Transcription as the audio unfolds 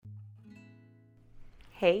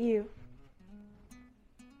Hey you.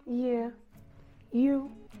 Yeah,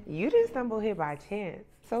 you. You didn't stumble here by chance.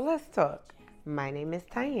 So let's talk. My name is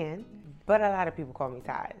Tyann, but a lot of people call me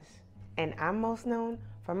Taj. And I'm most known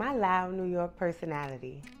for my loud New York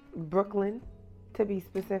personality. Brooklyn, to be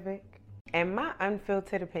specific. And my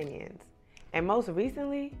unfiltered opinions. And most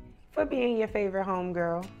recently, for being your favorite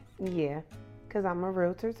homegirl. Yeah, because I'm a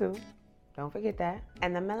realtor too. Don't forget that.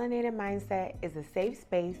 And the Melanated Mindset is a safe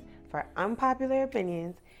space for unpopular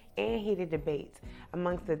opinions and heated debates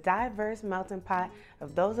amongst the diverse melting pot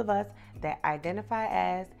of those of us that identify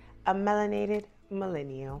as a melanated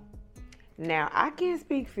millennial. Now, I can't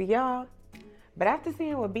speak for y'all, but after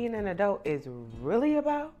seeing what being an adult is really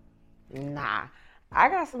about, nah, I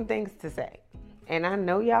got some things to say. And I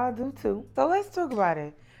know y'all do too. So let's talk about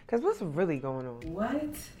it. Because what's really going on?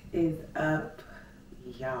 What is up,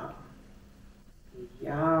 y'all?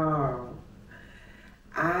 Y'all,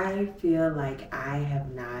 I feel like I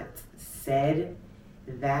have not said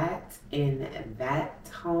that in that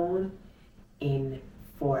tone in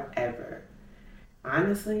forever.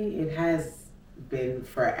 Honestly, it has been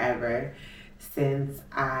forever since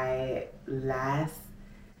I last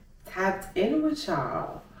tapped in with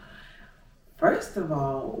y'all. First of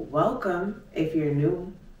all, welcome if you're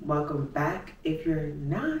new. Welcome back if you're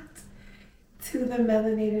not to the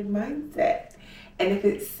Melanated Mindset. And if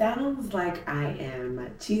it sounds like I am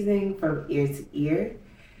cheesing from ear to ear,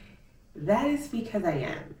 that is because I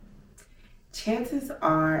am. Chances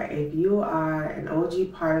are, if you are an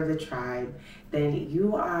OG part of the tribe, then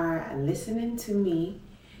you are listening to me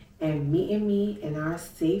and meeting me in our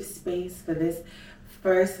safe space for this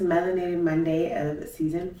first Melanated Monday of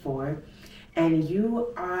season 4. And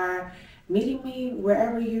you are meeting me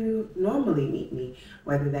wherever you normally meet me,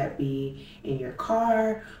 whether that be in your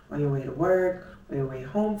car, on your way to work, on your way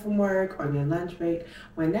home from work, on your lunch break,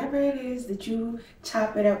 whenever it is that you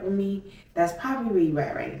chop it up with me, that's probably where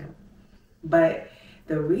you're at right now. But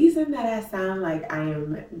the reason that I sound like I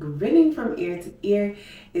am grinning from ear to ear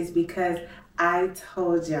is because I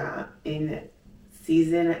told y'all in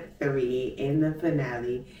season 3, in the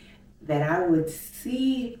finale, that I would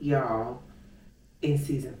see y'all in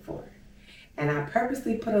season 4. And I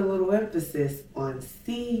purposely put a little emphasis on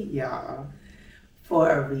see y'all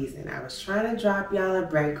for a reason. I was trying to drop y'all a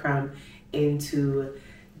breadcrumb into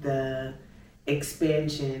the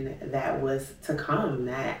expansion that was to come.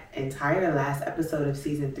 That entire last episode of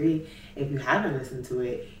season 3, if you haven't listened to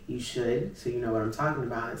it, you should, so you know what I'm talking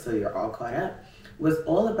about, so you're all caught up, was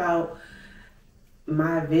all about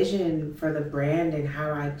my vision for the brand and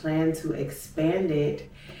how I plan to expand it.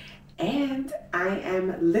 And I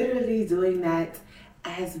am literally doing that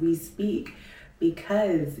as we speak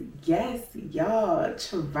because, yes, y'all,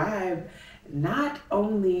 Tribe, not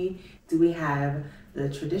only do we have the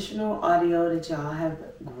traditional audio that y'all have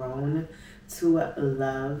grown to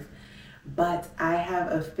love, but I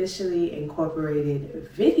have officially incorporated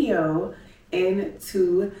video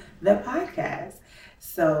into the podcast.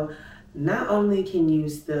 So not only can you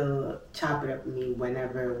still chop it up with me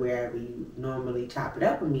whenever, wherever you normally chop it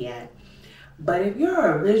up with me at, but if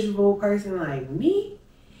you're a visual person like me,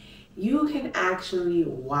 you can actually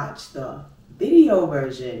watch the video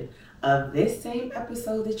version of this same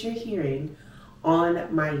episode that you're hearing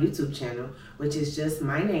on my YouTube channel, which is just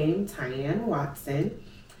my name, Tyann Watson.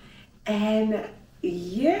 And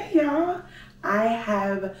yeah, y'all, I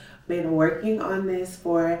have been working on this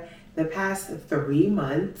for the past 3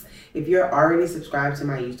 months. If you're already subscribed to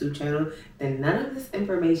my YouTube channel, then none of this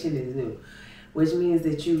information is new, which means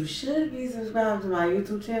that you should be subscribed to my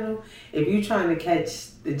YouTube channel if you're trying to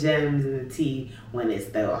catch the gems and the tea when it's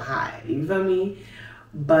still hot. You feel me?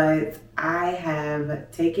 But I have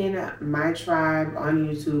taken my tribe on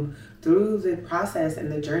YouTube through the process and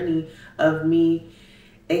the journey of me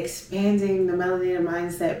expanding the Melanated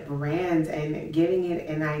Mindset brand and giving it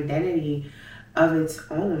an identity of its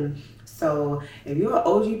own. So if you're an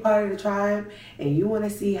OG part of the tribe and you want to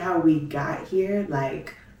see how we got here,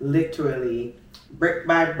 like literally brick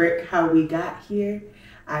by brick how we got here,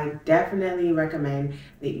 I definitely recommend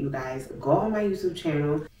that you guys go on my YouTube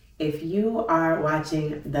channel. If you are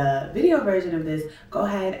watching the video version of this, go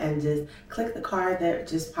ahead and just click the card that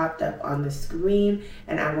just popped up on the screen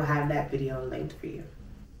and I will have that video linked for you.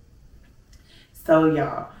 So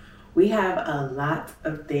y'all, we have a lot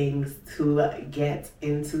of things to get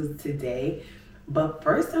into today, but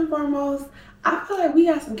first and foremost, I feel like we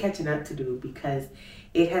got some catching up to do because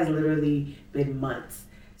it has literally been months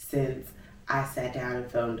since I sat down and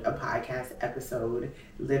filmed a podcast episode.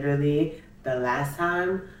 Literally, the last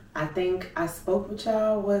time I think I spoke with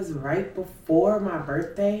y'all was right before my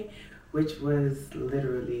birthday, which was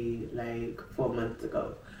literally started like 4 months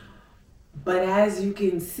ago. But as you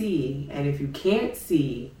can see, and if you can't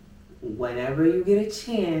see, whenever you get a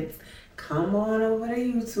chance, come on over to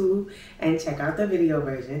YouTube and check out the video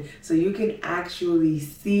version so you can actually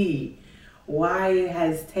see why it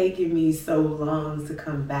has taken me so long to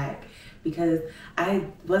come back. Because I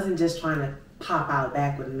wasn't just trying to pop out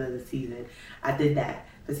back with another season. I did that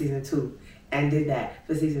for season 2 and did that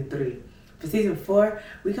for season 3. For season 4,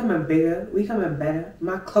 we coming bigger, we coming better.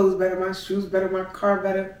 My clothes better, my shoes better, my car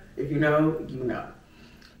better. If you know, you know.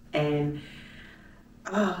 And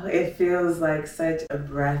oh, it feels like such a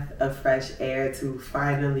breath of fresh air to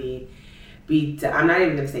finally be done. I'm not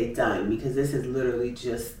even going to say done because this is literally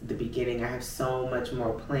just the beginning. I have so much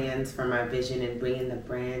more plans for my vision and bringing the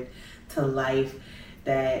brand to life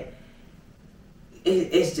that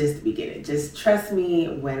it's just the beginning. Just trust me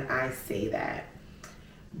when I say that.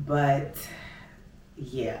 But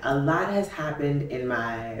yeah, a lot has happened in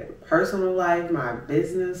my personal life, my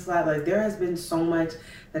business life. Like, there has been so much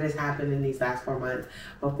that has happened in these last 4 months.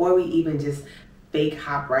 Before we even just fake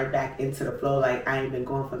hop right back into the flow, like I ain't been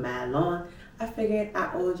going for mad long, I figured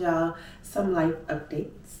I owed y'all some life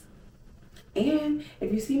updates. And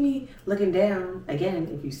if you see me looking down, again,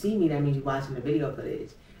 if you see me, that means you're watching the video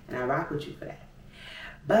footage, and I rock with you for that.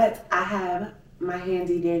 But I have my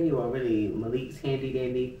handy dandy, or really Malik's handy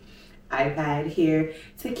dandy iPad here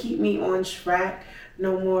to keep me on track.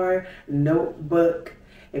 No more notebook.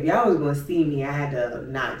 If y'all was gonna see me, I had to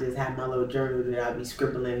not just have my little journal that I'd be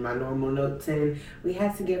scribbling my normal notes in. We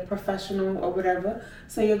had to get professional or whatever.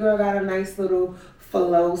 So your girl got a nice little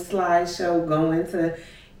flow slideshow going to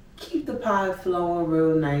keep the pod flowing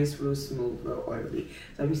real nice, real smooth, real orderly.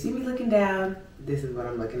 So if you see me looking down, this is what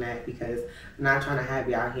I'm looking at, because I'm not trying to have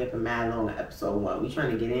y'all here for mad long episode 1. We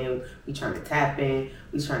trying to get in, we trying to tap in,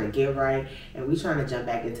 we trying to get right, and we trying to jump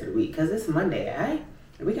back into the week, because it's Monday, alright?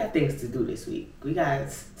 And we got things to do this week. We got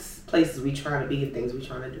places we trying to be and things we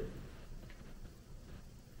trying to do.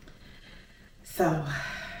 So,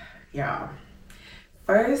 y'all,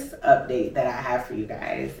 first update that I have for you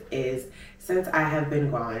guys is, since I have been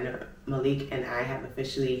gone, Malik and I have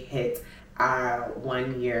officially hit our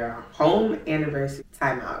 1-year home anniversary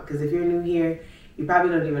timeout. Because if you're new here, you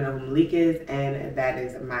probably don't even know who Malik is, and that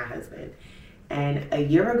is my husband. And a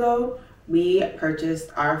year ago, we purchased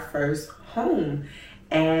our first home.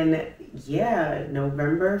 And yeah,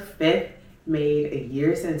 November 5th made a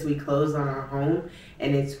year since we closed on our home.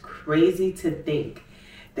 And it's crazy to think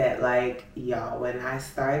that, like, y'all, when I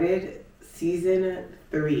started season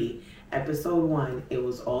 3, episode 1, it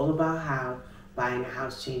was all about how buying a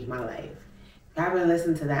house changed my life. If you haven't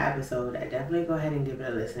listened to that episode, I definitely go ahead and give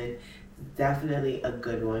it a listen. Definitely a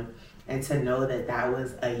good one. And to know that that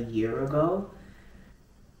was a year ago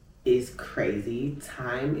is crazy.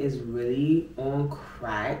 Time is really on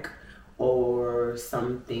crack or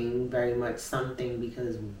something, very much something,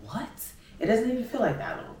 because what? It doesn't even feel like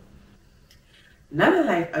that long. Another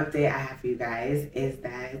life update I have for you guys is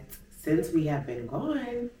that since we have been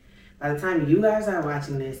gone, by the time you guys are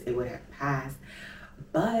watching this, it would have passed.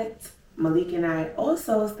 But Malik and I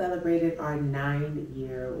also celebrated our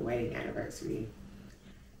 9-year wedding anniversary.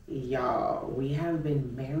 Y'all, we have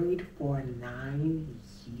been married for 9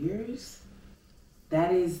 years.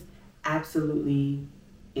 That is absolutely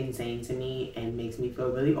insane to me and makes me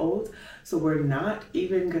feel really old. So we're not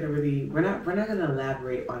even gonna we're not gonna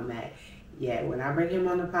elaborate on that yet. When I bring him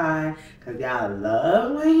on the pod, cause y'all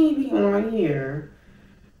love when he be on here.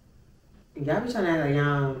 Y'all be trying to act like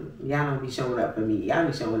y'all don't be showing up for me. Y'all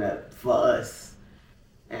be showing up for us.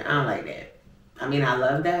 And I don't like that. I mean, I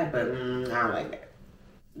love that, but I don't like that.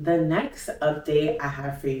 The next update I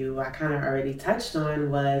have for you, I kind of already touched on,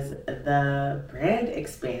 was the brand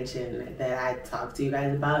expansion that I talked to you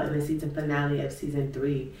guys about in the season finale of season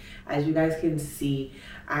 3. As you guys can see,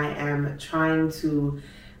 I am trying to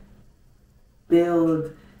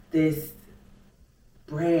build this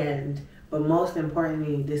brand, but most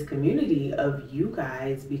importantly, this community of you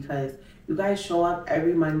guys, because you guys show up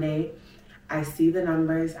every Monday. I see the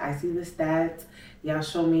numbers, I see the stats. Y'all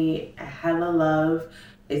show me a hella love.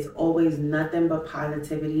 It's always nothing but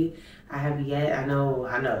positivity. I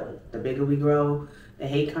know, the bigger we grow, the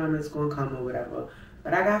hate comments gonna come or whatever.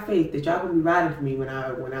 But I got faith that y'all gonna be riding for me when I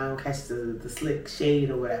don't catch the slick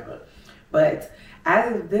shade or whatever. But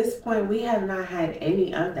as of this point, we have not had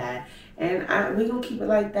any of that. And we gonna keep it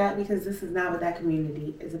like that, because this is not what that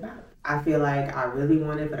community is about. I feel like I really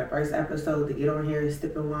wanted for the first episode to get on here and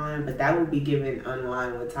sip and wine, but that would be given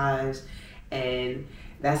Unwind with Taj. And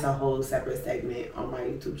that's a whole separate segment on my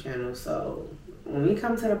YouTube channel. So when we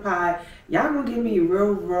come to the pod, y'all gonna give me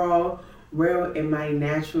real raw, real in my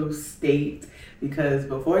natural state, because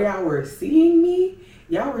before y'all were seeing me,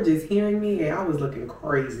 y'all were just hearing me and I was looking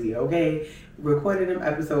crazy, okay? Recording them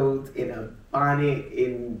episodes in a bonnet,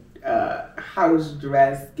 in house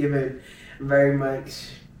dress, giving very much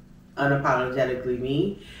unapologetically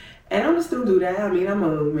me. And I'm gonna still do that. I mean, I'm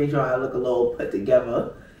gonna make sure I look a little put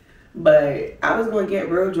together. But I was gonna get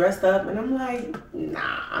real dressed up, and I'm like,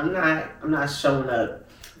 nah, I'm not showing up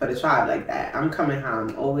for the tribe like that. I'm coming how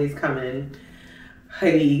I'm always coming,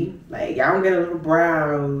 hoodie. Like, y'all don't get a little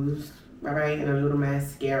brows, all right, and a little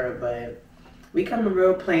mascara, but we coming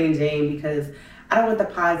real plain Jane, because I don't want the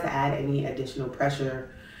pod to add any additional pressure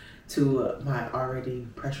to my already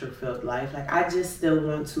pressure-filled life. Like, I just still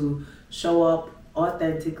want to show up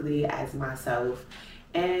authentically as myself,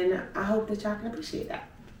 and I hope that y'all can appreciate that.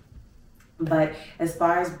 But as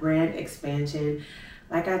far as brand expansion,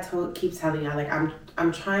 like I keep telling y'all, like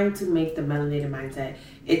I'm trying to make the Melanated Mindset.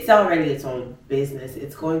 It's already its own business.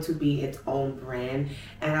 It's going to be its own brand,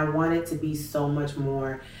 and I want it to be so much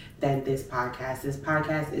more than this podcast. This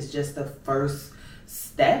podcast is just the first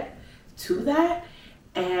step to that,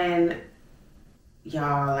 and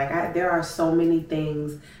y'all, like there are so many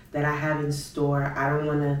things that I have in store. I don't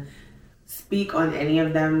want to speak on any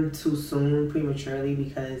of them too soon, prematurely,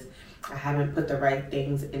 because I haven't put the right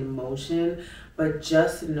things in motion. But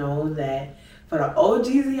just know that for the OGs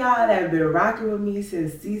of y'all that have been rocking with me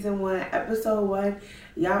since season 1, episode 1,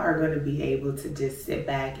 y'all are going to be able to just sit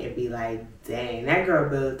back and be like, dang, that girl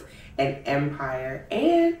built an empire.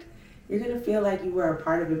 And you're going to feel like you were a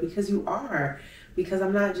part of it, because you are. Because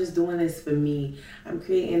I'm not just doing this for me. I'm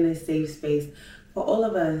creating this safe space for all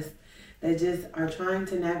of us that just are trying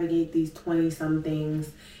to navigate these 20-somethings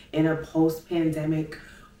in a post-pandemic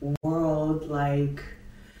world, like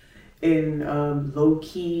in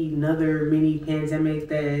low-key another mini pandemic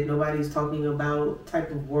that nobody's talking about type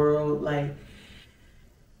of world. Like,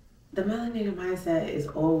 the Melanated Mindset is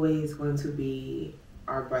always going to be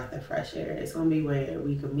our breath of fresh air. It's going to be where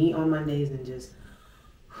we can meet on Mondays and just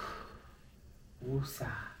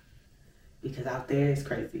woosah, because out there it's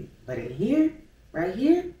crazy. But in here, right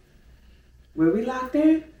here, where we locked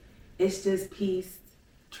in, it's just peace,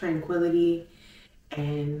 tranquility,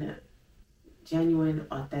 and genuine,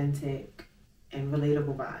 authentic, and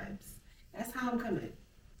relatable vibes. That's how I'm coming.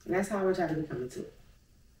 And that's how I want y'all to be coming too.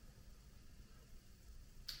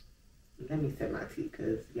 Let me sip my tea,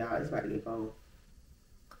 because y'all, it's about to get cold.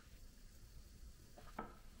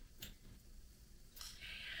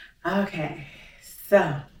 Okay,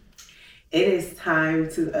 so it is time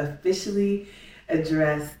to officially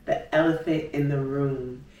address the elephant in the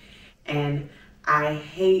room. And I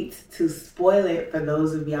hate to spoil it for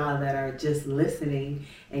those of y'all that are just listening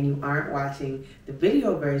and you aren't watching the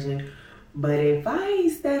video version, but if I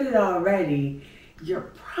ain't said it already,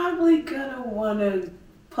 you're probably gonna wanna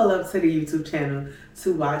pull up to the YouTube channel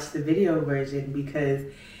to watch the video version, because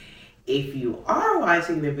if you are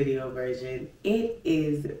watching the video version, it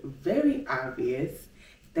is very obvious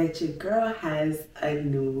that your girl has a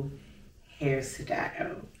new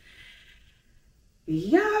hairstyle.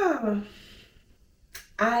 Yeah.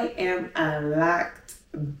 I am a locked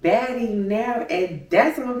baddie now, and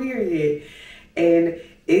that's on period. And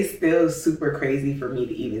it's still super crazy for me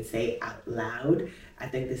to even say out loud. I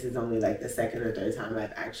think this is only like the second or third time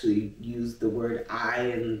I've actually used the word I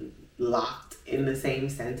and locked in the same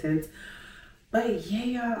sentence. But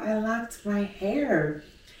yeah, I locked my hair.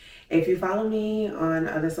 If you follow me on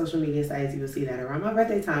other social media sites, you will see that around my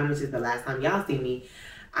birthday time, which is the last time y'all see me,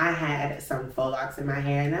 I had some faux locks in my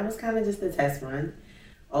hair, and that was kind of just a test run.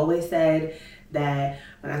 Always said that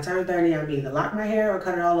when I turn 30, I'm either lock my hair or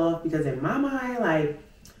cut it all off, because in my mind, like,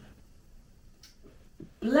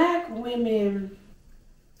 black women,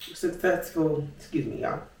 successful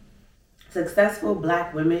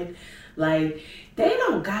black women, like, they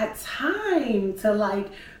don't got time to, like,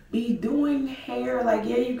 be doing hair. Like,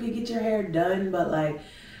 yeah, you could get your hair done, but, like,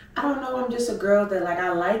 I don't know, I'm just a girl that, like,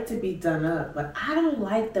 I like to be done up, but I don't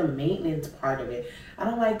like the maintenance part of it. I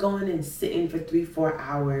don't like going and sitting for 3-4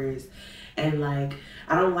 hours, and, like,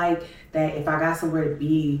 I don't like that if I got somewhere to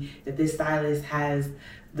be, that this stylist has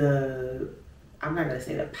the, I'm not gonna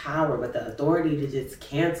say the power, but the authority to just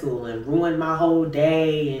cancel and ruin my whole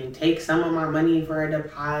day and take some of my money for a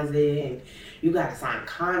deposit, and you gotta sign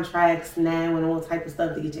contracts now and all type of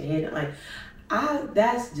stuff to get your hair done. Like,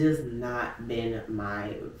 that's just not been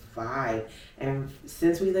my vibe. And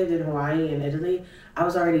since we lived in Hawaii and Italy, I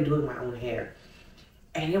was already doing my own hair.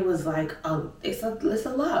 And it was like, it's a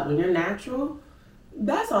lot. When you're natural,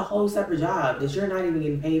 that's a whole separate job that you're not even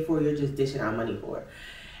getting paid for. You're just dishing out money for.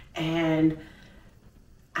 And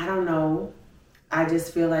I don't know. I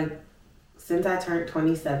just feel like since I turned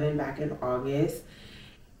 27 back in August,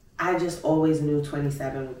 I just always knew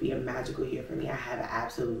 27 would be a magical year for me. I have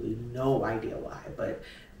absolutely no idea why, but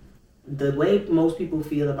the way most people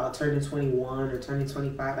feel about turning 21 or turning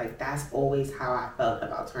 25, like that's always how I felt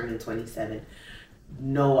about turning 27.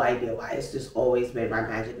 No idea why. It's just always been my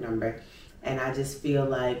magic number. And I just feel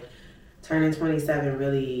like turning 27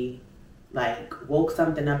 really like woke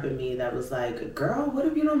something up in me that was like, girl, what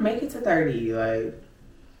if you don't make it to 30? Like,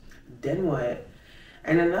 then what?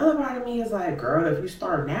 And another part of me is like, girl, if you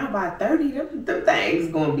start now by 30, them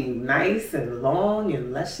things gonna be nice and long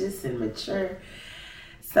and luscious and mature.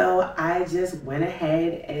 So I just went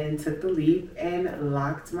ahead and took the leap and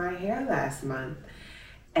locked my hair last month.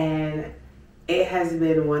 And it has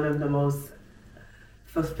been one of the most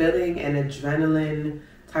fulfilling and adrenaline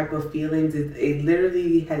type of feelings. It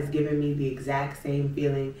literally has given me the exact same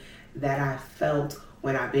feeling that I felt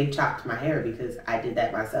when I big chopped my hair, because I did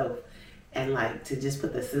that myself. And like, to just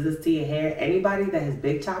put the scissors to your hair, anybody that has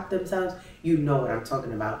big chopped themselves, you know what I'm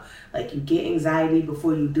talking about. Like, you get anxiety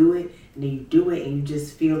before you do it, and then you do it and you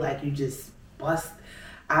just feel like you just bust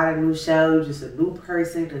out a new shell, you're just a new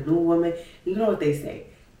person, a new woman. You know what they say,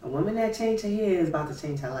 a woman that changed her hair is about to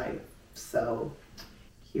change her life. So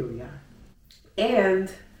here we are.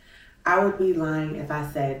 And I would be lying if I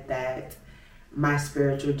said that my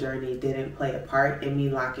spiritual journey didn't play a part in me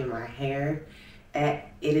locking my hair. It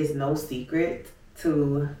is no secret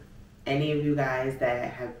to any of you guys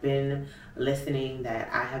that have been listening that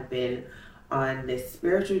I have been on this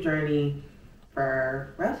spiritual journey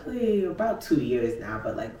for roughly about 2 years now,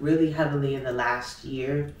 but like really heavily in the last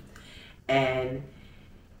year. And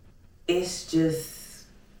it's just,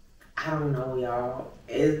 I don't know, y'all.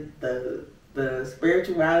 The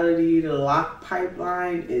spirituality, the lock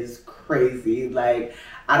pipeline is crazy. Like,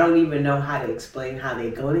 I don't even know how to explain how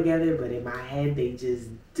they go together, but in my head they just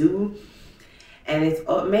do. And it's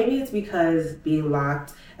maybe it's because being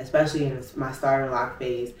locked, especially in my starter lock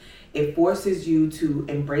phase, it forces you to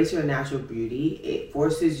embrace your natural beauty. It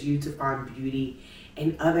forces you to find beauty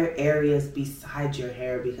in other areas besides your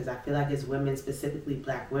hair, because I feel like as women, specifically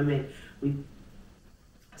Black women, we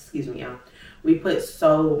put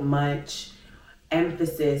so much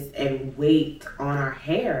emphasis and weight on our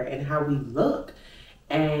hair and how we look.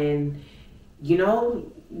 And you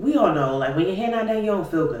know, we all know, like, when your hair not done, you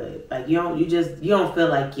don't feel good. Like, you don't feel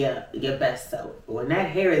like your best self. But when that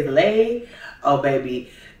hair is laid, oh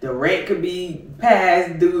baby, the rent could be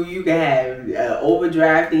past due. You can have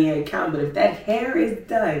overdraft in your account. But if that hair is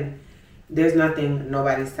done, there's nothing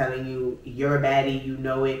nobody's telling you. You're a baddie. You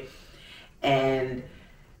know it. And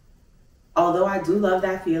although I do love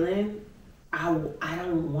that feeling, I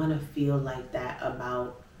don't want to feel like that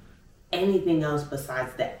about anything else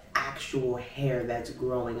besides the actual hair that's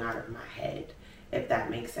growing out of my head, if that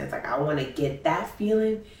makes sense. Like, I want to get that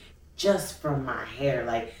feeling just from my hair,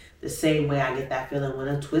 like the same way I get that feeling when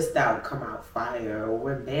a twist out come out fire, or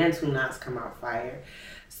when Bantu knots come out fire.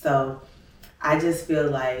 So I just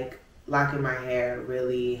feel like locking my hair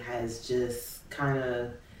really has just kind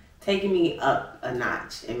of taken me up a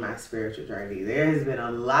notch in my spiritual journey. There has been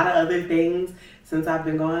a lot of other things since I've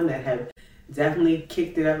been gone that have definitely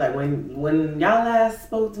kicked it up. Like, when y'all last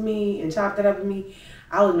spoke to me and chopped it up with me,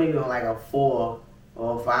 I was maybe on like a 4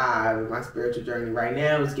 or 5 in my spiritual journey. Right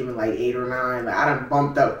now it's giving like 8 or 9. Like, I done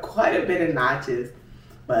bumped up quite a bit of notches,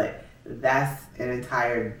 but that's an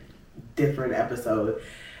entire different episode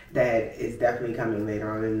that is definitely coming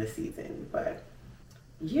later on in the season. But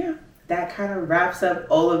yeah, that kind of wraps up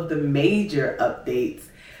all of the major updates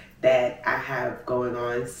that I have going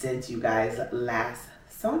on since you guys last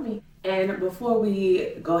saw me. And before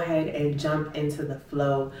we go ahead and jump into the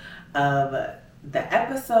flow of the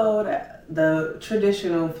episode, the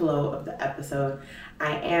traditional flow of the episode,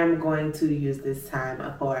 I am going to use this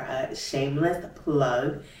time for a shameless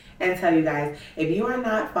plug and tell you guys, if you are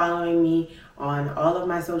not following me on all of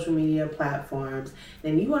my social media platforms,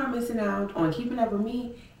 then you are missing out on keeping up with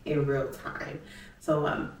me in real time.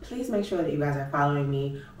 So please make sure that you guys are following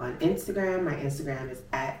me on Instagram. My Instagram is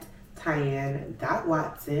at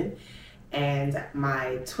Tyann.Watson. And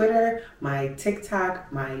my Twitter, my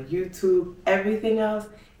TikTok, my YouTube, everything else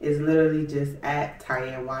is literally just at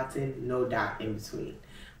Tyann Watson, no dot in between.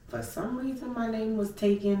 For some reason, my name was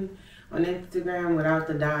taken on Instagram without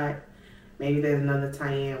the dot. Maybe there's another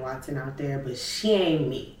Tyann Watson out there, but she ain't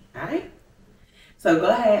me, alright? So go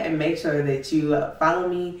ahead and make sure that you follow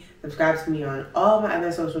me, subscribe to me on all my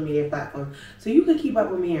other social media platforms so you can keep up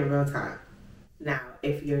with me in real time. Now,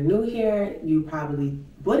 if you're new here, you probably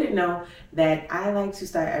wouldn't know that I like to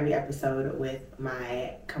start every episode with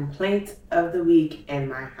my complaint of the week and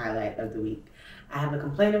my highlight of the week. I have a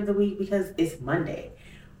complaint of the week because it's Monday.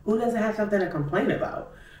 Who doesn't have something to complain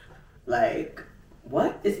about? Like,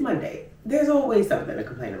 what? It's Monday. There's always something to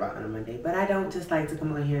complain about on a Monday, but I don't just like to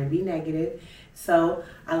come on here and be negative. So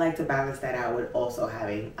I like to balance that out with also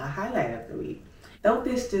having a highlight of the week. Don't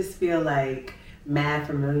this just feel like mad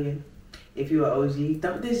familiar? If you're an OG,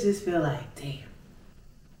 don't this just feel like, damn,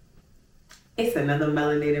 it's another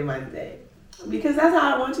Melanated Monday? Because that's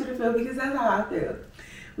how I want you to feel, because that's how I feel.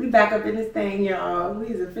 We back up in this thing, y'all. We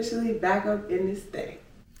is officially back up in this thing.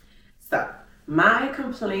 So, my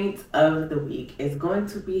complaint of the week is going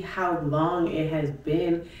to be how long it has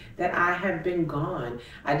been that I have been gone.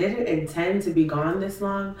 I didn't intend to be gone this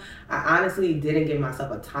long. I honestly didn't give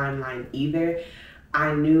myself a timeline either.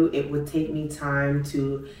 I knew it would take me time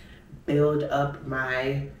to build up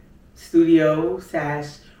my studio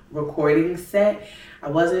 / recording set. I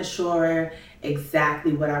wasn't sure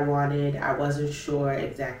exactly what I wanted. I wasn't sure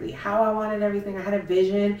exactly how I wanted everything. I had a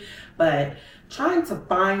vision, but trying to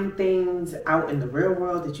find things out in the real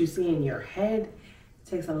world that you see in your head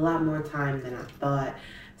takes a lot more time than I thought.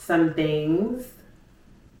 Some things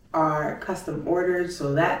are custom ordered,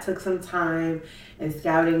 so that took some time, and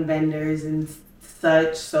scouting vendors and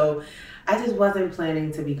such. So I just wasn't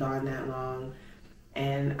planning to be gone that long.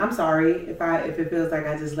 And I'm sorry if it feels like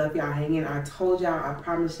I just left y'all hanging. I told y'all, I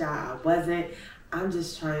promised y'all I wasn't. I'm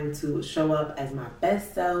just trying to show up as my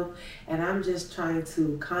best self, and I'm just trying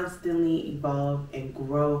to constantly evolve and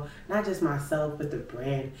grow, not just myself, but the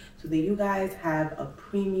brand, so that you guys have a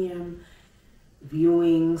premium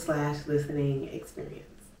viewing / listening experience.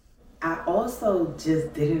 I also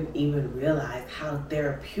just didn't even realize how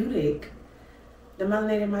therapeutic the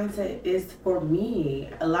Melanated Mindset is for me.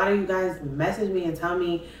 A lot of you guys message me and tell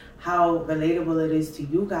me how relatable it is to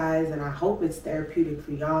you guys, and I hope it's therapeutic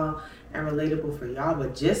for y'all and relatable for y'all.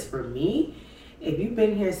 But just for me, if you've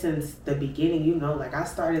been here since the beginning, you know, like, I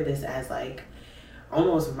started this as like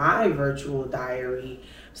almost my virtual diary.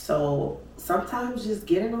 So sometimes just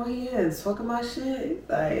getting on here and talking my shit,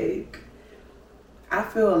 like, I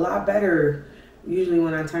feel a lot better usually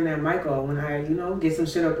when I turn that mic on, when I, get some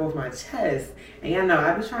shit up off my chest. And y'all know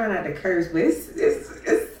I be trying not to curse, but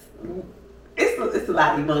it's a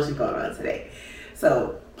lot of emotion going on today.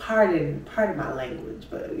 So pardon my language,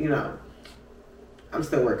 but I'm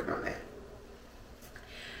still working on that.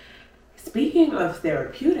 Speaking of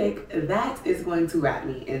therapeutic, that is going to wrap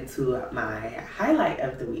me into my highlight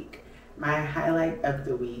of the week. My highlight of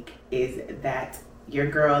the week is that your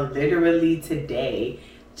girl literally today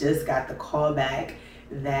just got the call back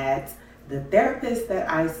that the therapist that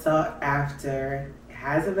I sought after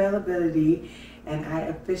has availability, and I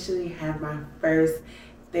officially have my first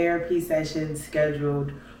therapy session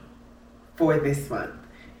scheduled for this month.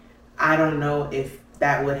 I don't know if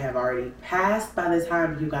that would have already passed by the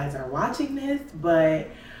time you guys are watching this, but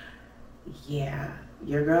yeah,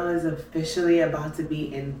 your girl is officially about to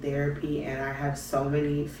be in therapy, and I have so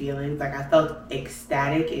many feelings. Like, I felt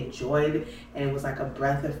ecstatic, enjoyed, and it was like a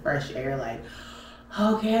breath of fresh air. Like,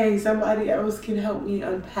 okay, somebody else can help me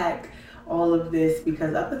unpack all of this,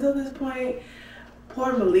 because up until this point,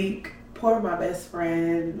 poor Malik, poor my best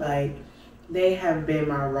friend, like, they have been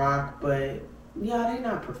my rock, but yeah, they're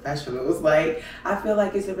not professionals. Like, I feel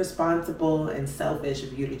like it's irresponsible and selfish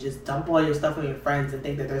of you to just dump all your stuff on your friends and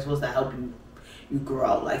think that they're supposed to help you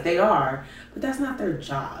grow. Like, they are, but that's not their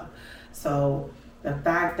job. So the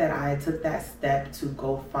fact that I took that step to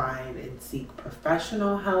go find and seek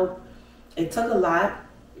professional help, it took a lot.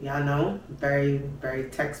 Y'all know, very, very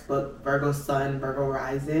textbook, Virgo sun, Virgo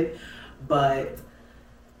rising, but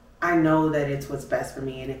I know that it's what's best for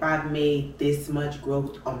me. And if I've made this much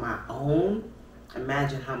growth on my own,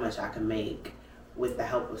 imagine how much I can make with the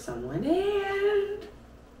help of someone. And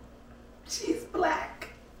she's Black.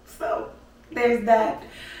 So there's that.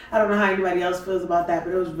 I don't know how anybody else feels about that,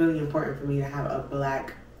 but it was really important for me to have a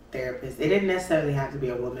Black therapist. It didn't necessarily have to be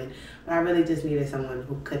a woman, but I really just needed someone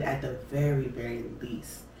who could, at the very, very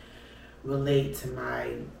least, relate to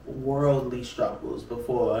my worldly struggles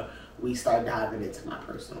before we start diving into my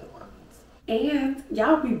personal ones. And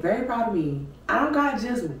y'all be very proud of me. I don't got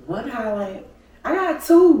just one highlight. I got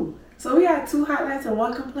two. So we got two highlights and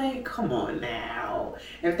one complaint. Come on now.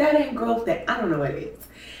 If that ain't growth, then I don't know what it is.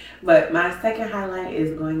 But my second highlight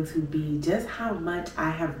is going to be just how much I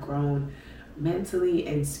have grown mentally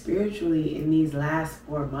and spiritually in these last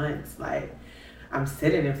 4 months. Like, I'm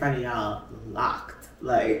sitting in front of y'all locked.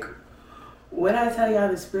 Like, when I tell y'all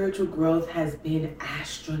the spiritual growth has been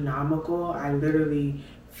astronomical, I literally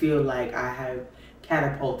feel like I have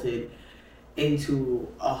catapulted into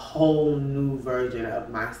a whole new version of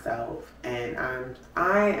myself, and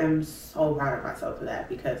I am so proud of myself for that,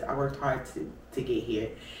 because I worked hard to get here,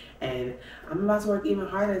 and I'm about to work even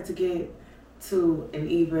harder to get to an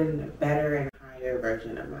even better and higher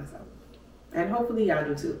version of myself, and hopefully y'all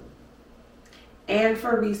do too. And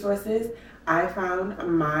for resources, I found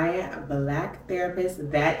my Black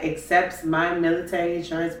therapist that accepts my military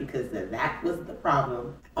insurance, because that was the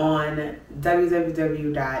problem, on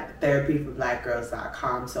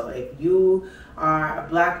www.therapyforblackgirls.com. So if you are a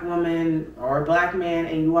Black woman or a Black man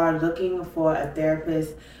and you are looking for a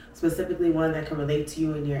therapist, specifically one that can relate to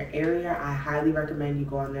you in your area, I highly recommend you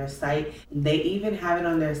go on their site. They even have it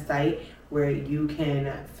on their site where you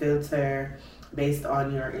can filter based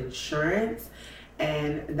on your insurance.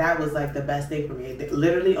 And that was like the best thing for me.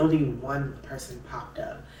 Literally only one person popped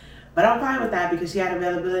up. But I'm fine with that, because she had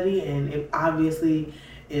availability, and it obviously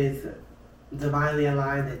is divinely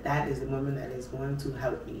aligned that is the woman that is going to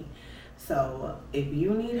help me. So if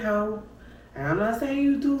you need help, and I'm not saying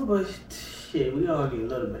you do, but shit, we all need a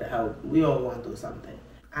little bit of help. We all want to do something.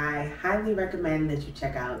 I highly recommend that you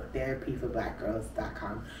check out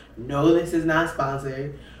therapyforblackgirls.com. No, this is not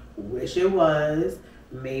sponsored. Wish it was.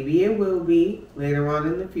 Maybe it will be later on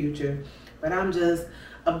in the future. But I'm just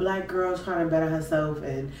a Black girl trying to better herself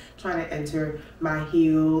and trying to enter my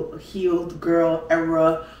healed girl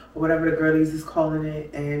era, or whatever the girlies is calling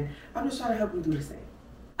it. And I'm just trying to help you do the same.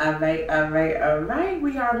 All right.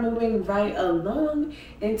 We are moving right along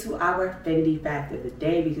into our Fendi fact of the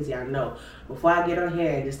day, because y'all know, before I get on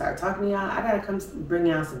here and just start talking to y'all, I gotta come bring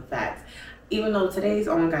y'all some facts. Even though today's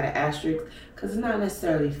only got an asterisk, because it's not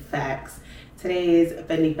necessarily facts. Today's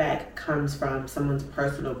Fendi fact comes from someone's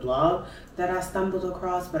personal blog that I stumbled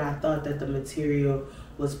across, but I thought that the material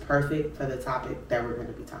was perfect for the topic that we're going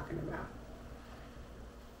to be talking about.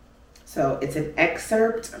 So it's an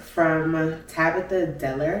excerpt from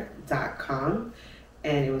TabithaDeller.com,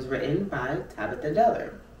 and it was written by Tabitha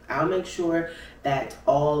Deller. I'll make sure that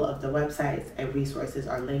all of the websites and resources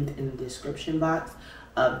are linked in the description box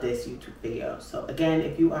of this YouTube video. So again,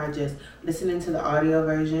 if you are just listening to the audio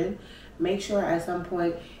version, make sure at some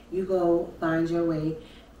point you go find your way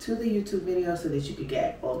to the YouTube video so that you can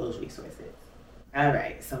get all those resources. All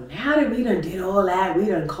right, so now that we done did all that, we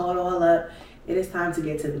done caught all up, it is time to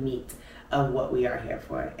get to the meat of what we are here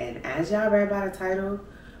for. And as y'all read by the title,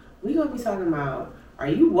 we're gonna be talking about, are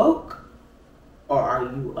you woke or are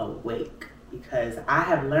you awake? Because I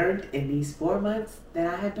have learned in these 4 months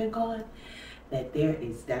that I have been gone that there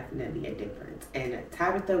is definitely a difference. And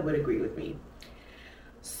Tabitha would agree with me.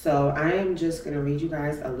 So I am just going to read you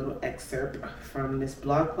guys a little excerpt from this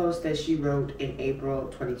blog post that she wrote in April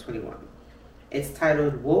 2021. It's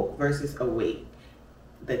titled, Woke versus Awake.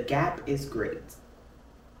 The Gap is Great.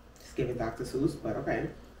 Just giving Dr. Seuss, but okay.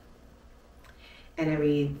 And it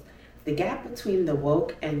reads, the gap between the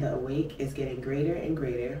woke and the awake is getting greater and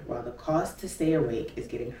greater, while the cost to stay awake is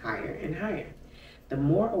getting higher and higher. The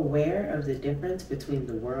more aware of the difference between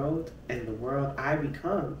the world and the world I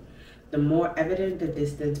become, the more evident the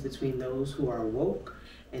distance between those who are woke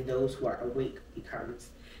and those who are awake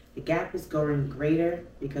becomes. The gap is growing greater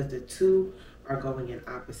because the two are going in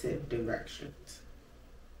opposite directions.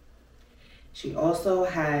 She also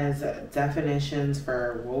has definitions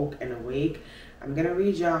for woke and awake. I'm going to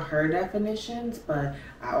read y'all her definitions, but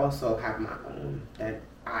I also have my own that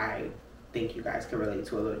I think you guys can relate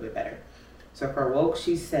to a little bit better. So for woke,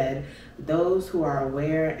 she said, those who are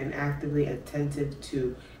aware and actively attentive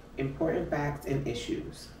to important facts and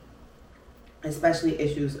issues, especially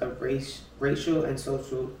issues of racial and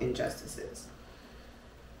social injustices,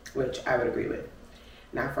 which I would agree with.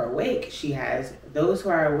 Now for awake, she has those who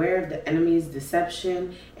are aware of the enemy's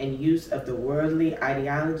deception and use of the worldly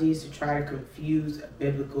ideologies to try to confuse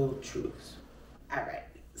biblical truths. All right,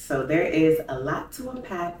 so there is a lot to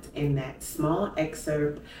unpack in that small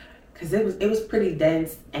excerpt, because it was pretty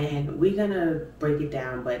dense, and we're gonna break it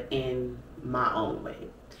down, but in my own way.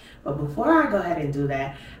 But before I go ahead and do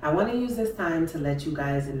that, I want to use this time to let you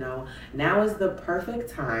guys know now is the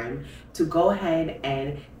perfect time to go ahead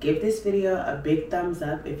and give this video a big thumbs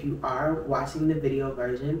up if you are watching the video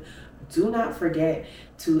version. Do not forget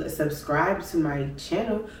to subscribe to my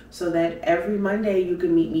channel so that every Monday you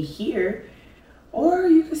can meet me here, or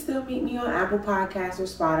you can still meet me on Apple Podcasts or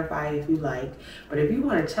Spotify if you like. But if you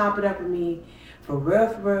want to chop it up with me for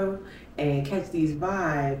real, and catch these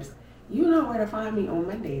vibes, you know where to find me on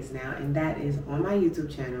Mondays now, and that is on my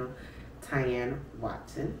YouTube channel, Tyann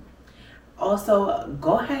Watson. Also,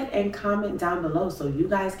 go ahead and comment down below so you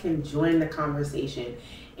guys can join the conversation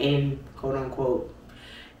in quote unquote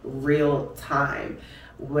real time.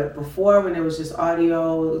 Before, when it was just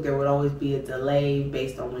audio, there would always be a delay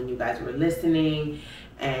based on when you guys were listening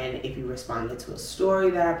and if you responded to a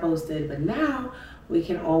story that I posted. But now we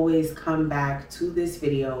can always come back to this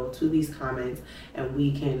video, to these comments, and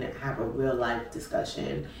we can have a real life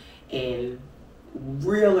discussion in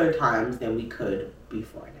realer times than we could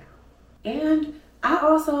before now. And I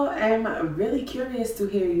also am really curious to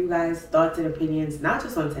hear you guys' thoughts and opinions, not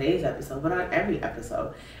just on today's episode, but on every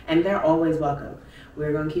episode. And they're always welcome.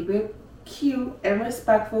 We're going to keep it cute and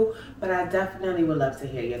respectful, but I definitely would love to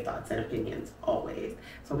hear your thoughts and opinions always.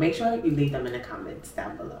 So make sure you leave them in the comments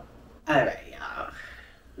down below. All right, y'all.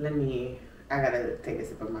 I got to take a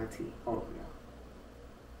sip of my tea. Hold on,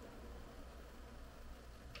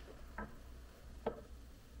 y'all.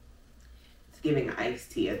 It's giving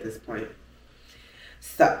iced tea at this point.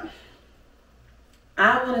 So,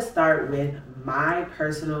 I want to start with my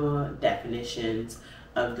personal definitions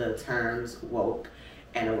of the terms woke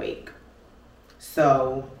and awake.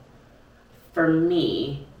 So, for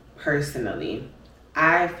me, personally,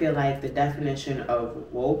 I feel like the definition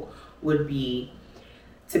of woke would be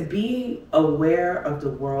to be aware of the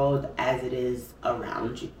world as it is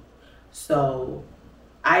around you. So,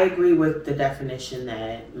 I agree with the definition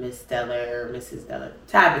that Mrs. Deller,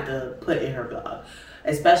 Tabitha put in her blog,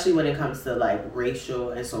 especially when it comes to like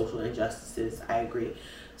racial and social injustices. I agree.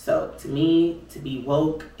 So to me, to be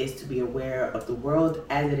woke is to be aware of the world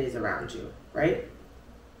as it is around you, right?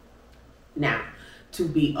 Now, to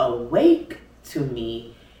be awake to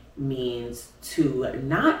me means to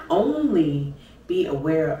not only be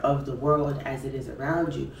aware of the world as it is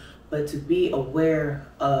around you, but to be aware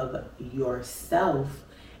of yourself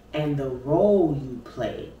and the role you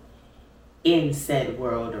play in said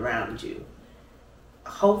world around you.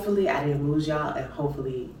 Hopefully I didn't lose y'all, and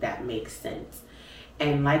hopefully that makes sense.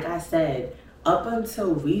 And like I said, up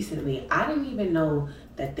until recently, I didn't even know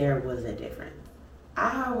that there was a difference.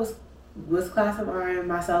 I was classifying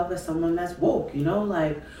myself as someone that's woke,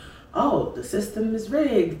 like, oh, the system is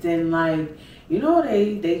rigged, and like,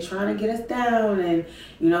 they trying to get us down, and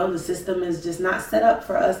the system is just not set up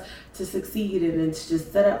for us to succeed, and it's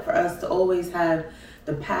just set up for us to always have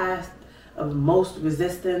the path of most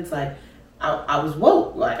resistance. Like, I was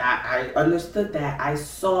woke. Like, I understood that. I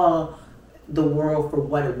saw the world for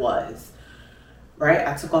what it was, right?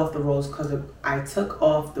 I took off the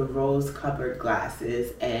rose-colored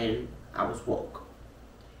glasses, and I was woke.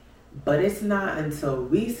 But it's not until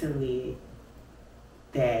recently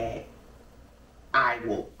that I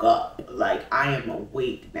woke up. Like, I am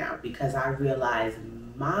awake now because I realize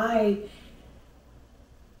my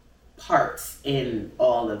parts in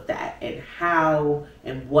all of that, and how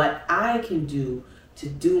and what I can do to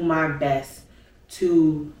do my best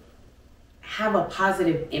to have a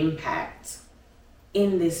positive impact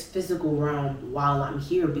in this physical realm while I'm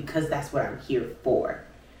here, because that's what I'm here for,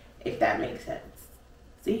 if that makes sense.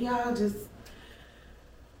 See, y'all,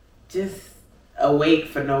 just awake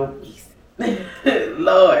for no reason.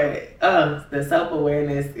 Lord, the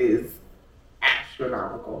self-awareness is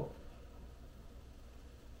astronomical.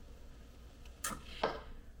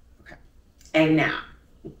 Okay. And now,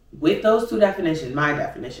 with those two definitions, my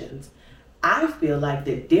definitions, I feel like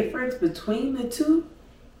the difference between the two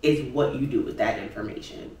is what you do with that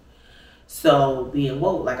information. So being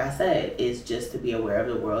woke, like I said, is just to be aware of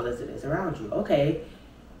the world as it is around you. Okay,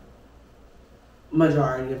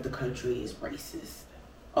 majority of the country is racist.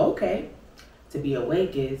 Okay, to be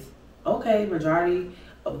awake is, okay, majority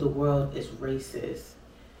of the world is racist.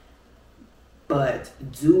 But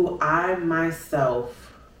do I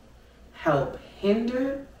myself help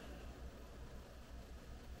hinder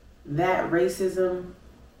that racism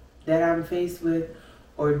that I'm faced with?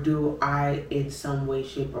 Or do I, in some way,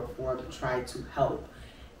 shape, or form, try to help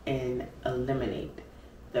and eliminate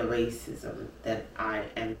the racism that I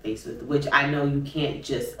am faced with? Which I know you can't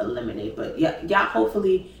just eliminate, but y'all,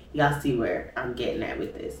 hopefully, y'all see where I'm getting at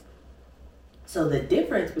with this. So the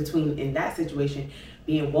difference between, in that situation,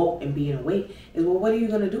 being woke and being awake is, well, what are you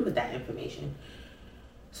going to do with that information?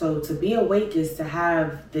 So to be awake is to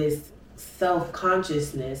have this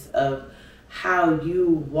self-consciousness of how you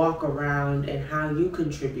walk around and how you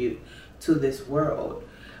contribute to this world.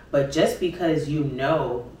 But just because you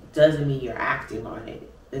know doesn't mean you're acting on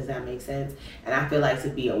it. Does that make sense? And I feel like to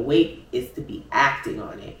be awake is to be acting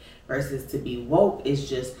on it, versus to be woke is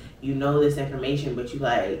just, this information, but you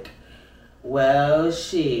like, well,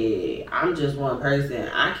 shit, I'm just one person.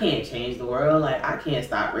 I can't change the world. Like, I can't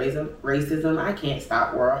stop racism. I can't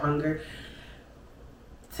stop world hunger.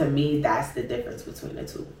 To me, that's the difference between the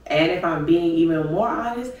two. And if I'm being even more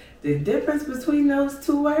honest, the difference between those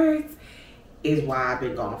two words is why I've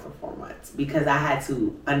been gone for 4 months, because I had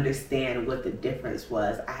to understand what the difference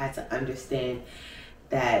was. I had to understand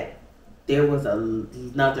that there was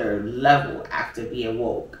another level after being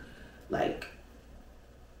woke. Like,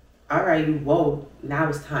 all right, you woke, now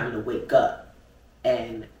it's time to wake up.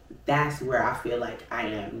 And that's where I feel like I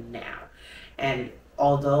am now. And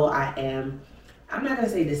although I'm not gonna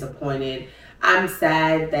say disappointed. I'm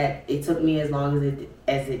sad that it took me as long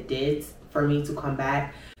as it did for me to come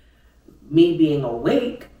back. Me being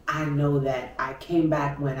awake, I know that I came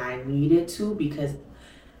back when I needed to, because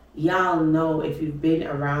y'all know, if you've been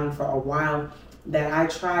around for a while, that I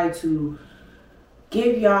try to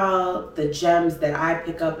give y'all the gems that I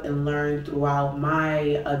pick up and learn throughout my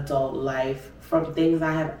adult life from things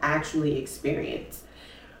I have actually experienced.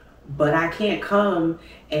 But I can't come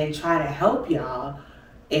and try to help y'all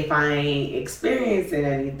if I ain't experiencing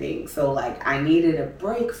anything. So like, I needed a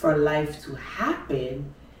break for life to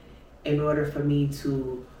happen in order for me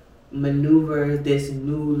to maneuver this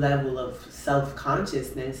new level of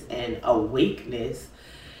self-consciousness and awakeness.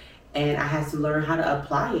 And I had to learn how to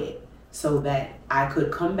apply it so that I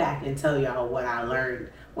could come back and tell y'all what I learned,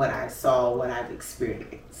 what I saw, what I've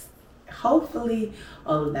experienced. Hopefully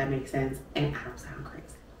all of that makes sense and I don't sound crazy,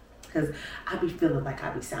 because I be feeling like I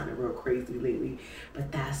be sounding real crazy lately.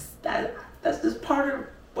 But that's just part of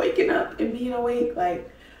waking up and being awake. Like,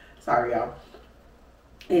 sorry y'all.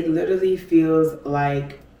 It literally feels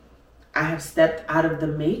like I have stepped out of the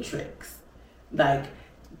matrix. Like,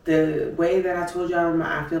 the way that I told y'all,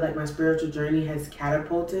 I feel like my spiritual journey has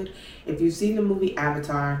catapulted. If you've seen the movie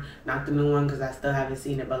Avatar, not the new one because I still haven't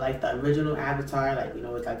seen it, but like the original Avatar, like, you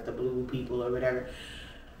know, it's like the blue people or whatever.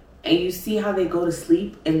 And you see how they go to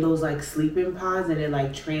sleep in those like sleeping pods, and it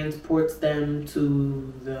like transports them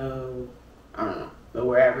to the, I don't know, but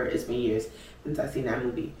wherever. It's been years since I've seen that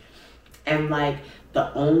movie. And like,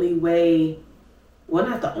 the only way, well,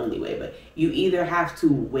 not the only way, but you either have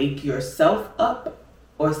to wake yourself up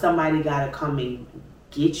or somebody gotta come and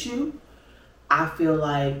get you. I feel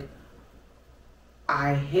like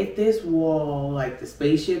I hit this wall, like the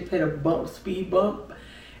spaceship hit a speed bump,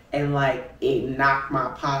 and like it knocked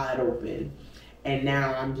my pod open. And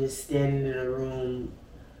now I'm just standing in a room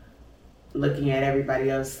looking at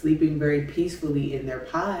everybody else sleeping very peacefully in their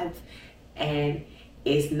pods, and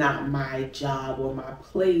it's not my job or my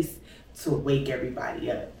place to wake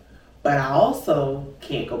everybody up. But I also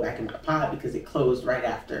can't go back in my pod because it closed right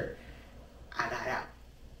after I got out.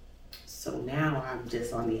 So now I'm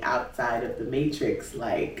just on the outside of the matrix,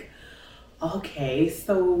 like, okay,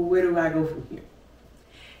 so where do I go from here?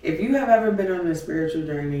 If you have ever been on a spiritual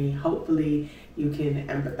journey, hopefully you can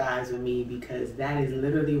empathize with me, because that is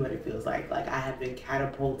literally what it feels like. Like, I have been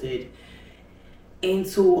catapulted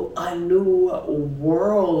into a new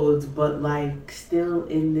world, but like still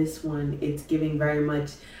in this one, it's giving very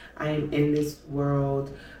much I am in this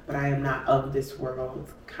world, but I am not of this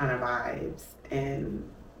world kind of vibes. And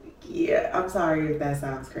yeah, I'm sorry if that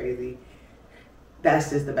sounds crazy.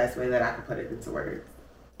 That's just the best way that I can put it into words.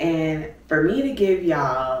 And for me to give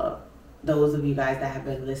y'all, those of you guys that have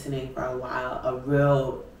been listening for a while, a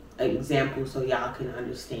real example so y'all can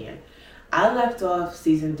understand. I left off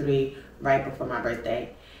season 3 right before my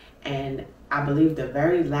birthday, and I believe the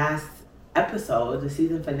very last episode, the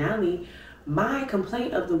season finale, my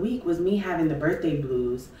complaint of the week was me having the birthday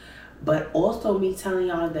blues, but also me telling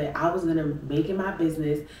y'all that I was gonna make it my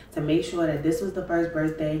business to make sure that this was the first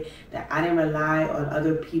birthday, that I didn't rely on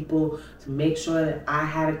other people to make sure that I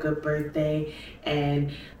had a good birthday,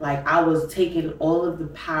 and like I was taking all of the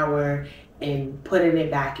power and putting it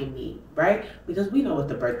back in me, right? Because we know what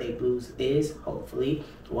the birthday blues is, hopefully.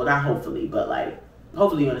 Well, not hopefully, but like,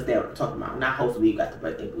 hopefully you understand what I'm talking about. Not hopefully you got the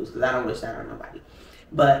birthday blues, because I don't wish that on nobody.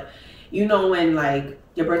 But you know when like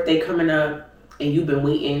your birthday coming up and you've been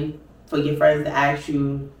waiting for your friends to ask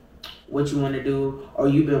you what you want to do, or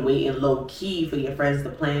you've been waiting low key for your friends to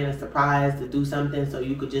plan a surprise, to do something so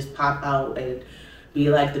you could just pop out and be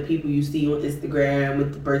like the people you see on Instagram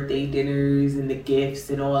with the birthday dinners and the gifts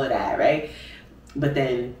and all of that, right? But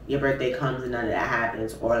then your birthday comes and none of that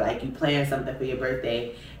happens. Or like you plan something for your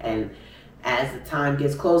birthday, and as the time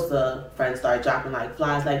gets closer, friends start dropping like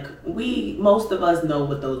flies. Like, most of us know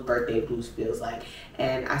what those birthday blues feels like.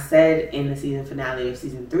 And I said in the season finale of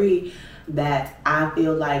season 3 that I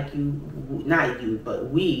feel like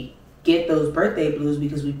we get those birthday blues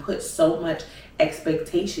because we put so much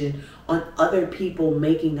expectation on other people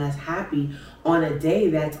making us happy on a day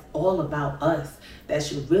that's all about us, that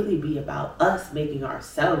should really be about us making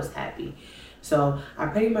ourselves happy. So I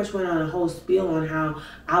pretty much went on a whole spiel on how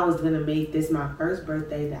I was gonna make this my first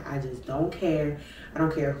birthday that I just don't care. I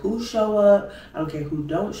don't care who show up, I don't care who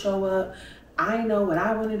don't show up. I know what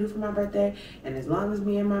I want to do for my birthday, and as long as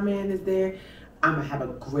me and my man is there, I'm going to have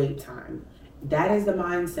a great time. That is the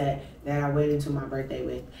mindset that I went into my birthday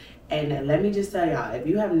with. And let me just tell y'all, if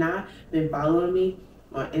you have not been following me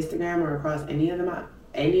on Instagram or across any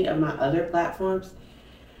of my other platforms,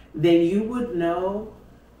 then you would know,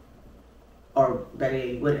 or better yet,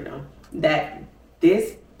 you wouldn't know, that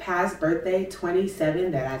this past birthday,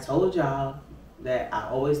 27, that I told y'all that I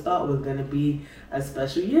always thought was going to be a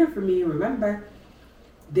special year for me, remember,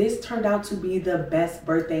 this turned out to be the best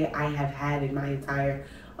birthday I have had in my entire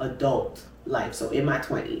adult life, so in my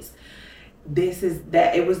 20s.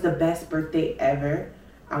 It was the best birthday ever.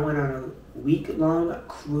 I went on a week-long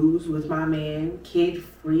cruise with my man,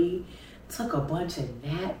 kid-free, took a bunch of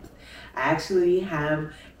naps. I actually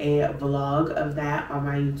have a vlog of that on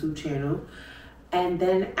my YouTube channel. And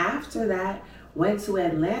then after that, went to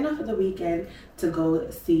Atlanta for the weekend to go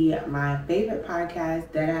see my favorite podcast,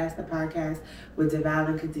 Deadass the Podcast, with DeVal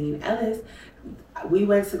and Kadeen Ellis. We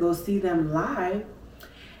went to go see them live.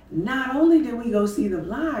 Not only did we go see them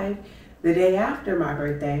live the day after my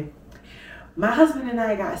birthday, my husband and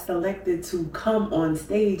I got selected to come on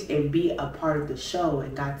stage and be a part of the show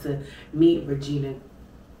and got to meet Regina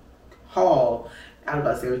Hall. I was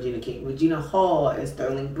about to say Regina King. Regina Hall and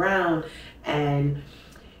Sterling Brown and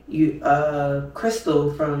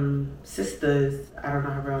Crystal from Sisters. I don't know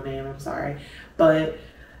her real name, I'm sorry. But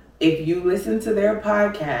if you listen to their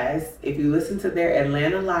podcast, if you listen to their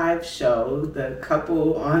Atlanta live show, the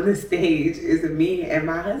couple on the stage is me and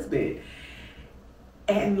my husband.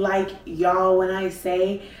 And like, y'all, when I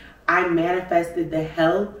say I manifested the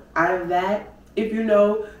hell out of that, if you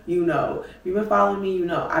know, you know. If you've been following me, you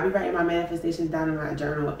know. I be writing my manifestations down in my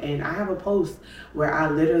journal, and I have a post where I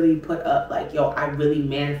literally put up like, yo, I really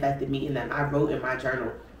manifested meeting them. I wrote in my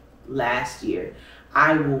journal last year,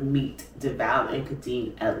 I will meet DeVal and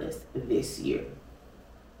Kadeen Ellis this year.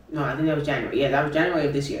 No, I think that was January. Yeah, that was January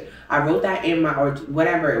of this year. I wrote that in my, or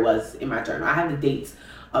whatever it was, in my journal. I have the dates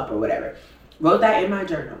up or whatever. Wrote that in my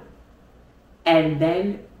journal. And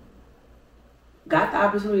then got the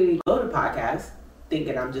opportunity to go to podcast,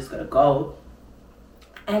 thinking I'm just going to go.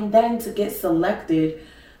 And then to get selected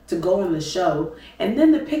to go on the show. And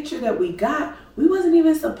then the picture that we got, we wasn't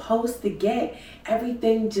even supposed to get.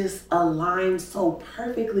 Everything just aligned so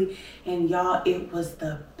perfectly. And y'all, it was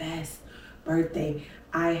the best birthday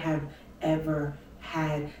I have ever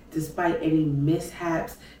had, despite any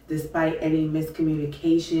mishaps, despite any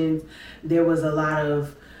miscommunications. There was a lot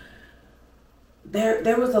of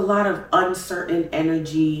uncertain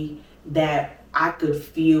energy that I could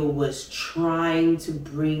feel was trying to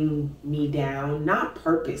bring me down, not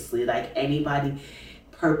purposely, like anybody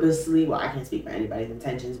purposely, well, I can't speak for anybody's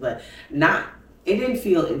intentions, but it didn't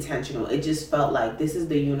feel intentional. It just felt like this is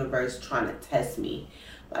the universe trying to test me.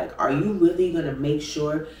 Like, are you really going to make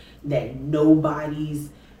sure that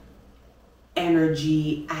nobody's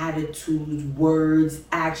energy, attitudes, words,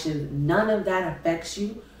 actions, none of that affects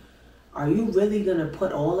you? Are you really going to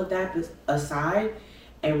put all of that aside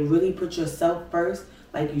and really put yourself first,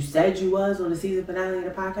 like you said you was on the season finale of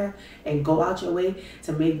the podcast, and go out your way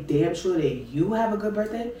to make damn sure that you have a good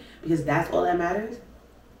birthday, because that's all that matters?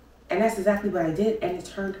 And that's exactly what I did, and it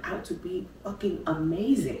turned out to be fucking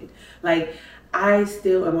amazing. Like, I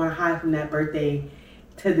still am on a high from that birthday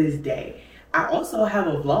to this day. I also have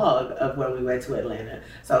a vlog of when we went to Atlanta.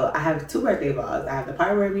 So I have 2 birthday vlogs. I have the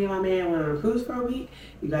part where me and my man went on a cruise for a week.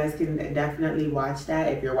 You guys can definitely watch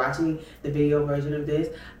that. If you're watching the video version of this,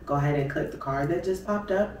 go ahead and click the card that just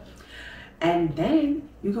popped up. And then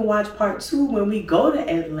you can watch part 2 when we go to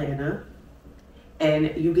Atlanta.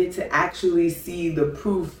 And you get to actually see the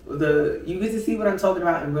proof, you get to see what I'm talking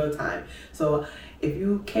about in real time. So if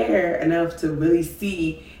you care enough to really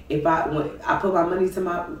see if I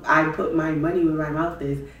put my money where my mouth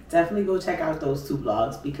is, definitely go check out those 2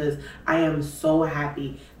 vlogs, because I am so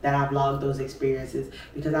happy that I vlogged those experiences,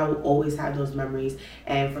 because I will always have those memories.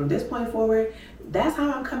 And from this point forward, that's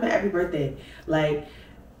how I'm coming every birthday. Like,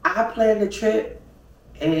 I planned the trip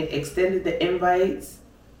and extended the invites.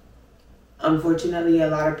 Unfortunately, a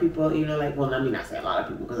lot of people, like, well, let me not say a lot of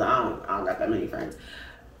people, because I don't got that many friends.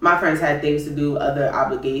 My friends had things to do, other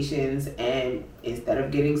obligations, and instead of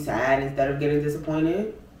getting sad, instead of getting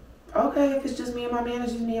disappointed, okay, if it's just me and my man,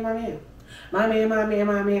 it's just me and my man. My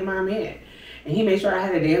man. And he made sure I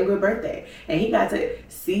had a damn good birthday. And he got to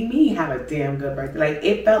see me have a damn good birthday. Like,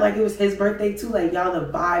 it felt like it was his birthday too. Like, y'all,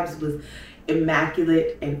 the vibes was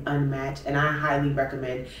immaculate and unmatched. And I highly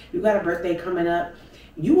recommend. You got a birthday coming up,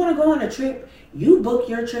 you want to go on a trip, you book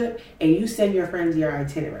your trip and you send your friends your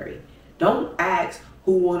itinerary. Don't ask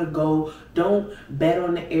who want to go. Don't bet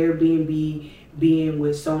on the Airbnb being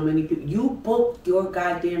with so many people. You book your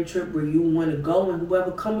goddamn trip where you want to go, and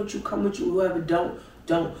whoever come with you, whoever don't.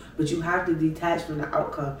 But you have to detach from the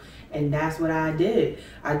outcome. And that's what I did.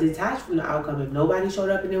 I detached from the outcome. If nobody showed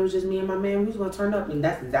up and it was just me and my man, we was going to turn up. And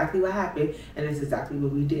that's exactly what happened. And that's exactly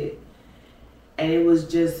what we did. And it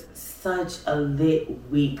was just such a lit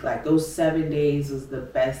week. Like, those 7 days was the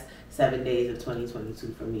best 7 days of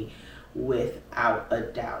 2022 for me, without a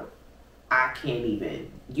doubt. I can't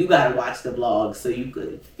even. You got to watch the vlog so you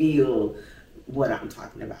could feel what I'm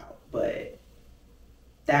talking about. But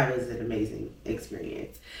that was an amazing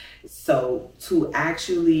experience. So to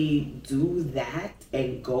actually do that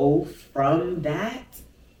and go from that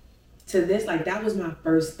to this, like, that was my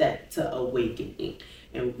first step to awakening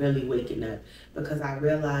and really waking up, because I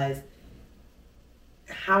realized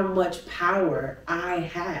how much power I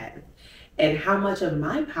had and how much of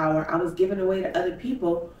my power I was giving away to other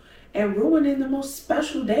people and ruining the most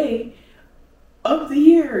special day of the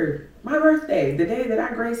year, my birthday, the day that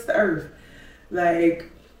I graced the earth.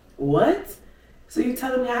 Like, what? So you're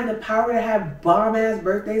telling me I had the power to have bomb-ass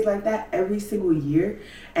birthdays like that every single year,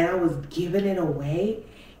 and I was giving it away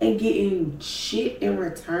and getting shit in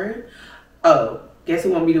return? Oh, guess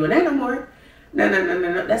who won't be doing that no more? No.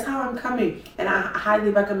 That's how I'm coming. And I highly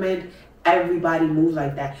recommend everybody move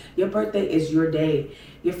like that. Your birthday is your day.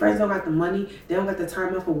 Your friends don't got the money. They don't got the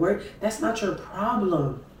time off of work. That's not your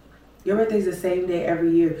problem. Your birthday is the same day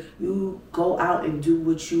every year. You go out and do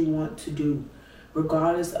what you want to do,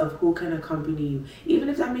 regardless of who can accompany you. Even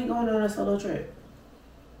if that means going on a solo trip.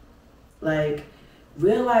 Like,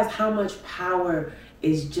 realize how much power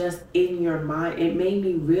is just in your mind. It made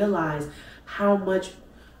me realize how much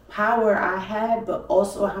power I had, but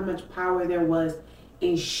also how much power there was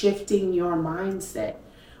in shifting your mindset.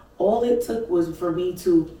 All it took was for me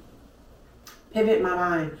to pivot my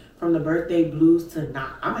mind from the birthday blues to,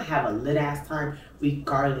 nah, I'm gonna have a lit ass time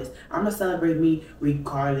regardless. I'm gonna celebrate me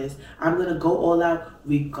regardless. I'm gonna go all out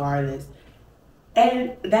regardless.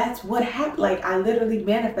 And that's what happened. Like, I literally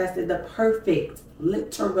manifested the perfect,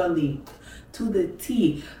 literally to the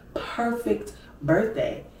T, perfect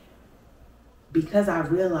birthday, because I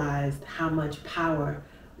realized how much power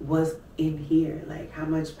was in here. Like, how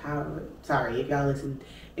much power. Sorry if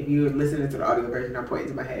you're listening to the audio version, I'm pointing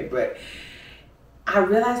to my head, but I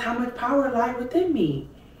realized how much power lied within me.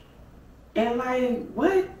 And like,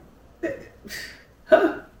 what?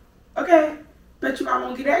 Huh? Okay. Bet you I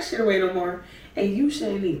won't get that shit away no more. And you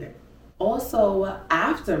shouldn't either. Also,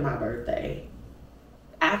 after my birthday,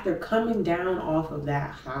 after coming down off of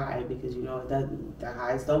that high, because you know the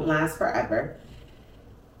highs don't last forever,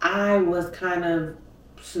 I was kind of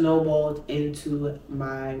snowballed into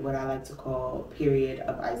my, what I like to call, period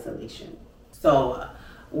of isolation. So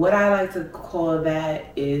what I like to call that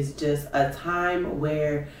is just a time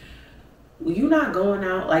where you're not going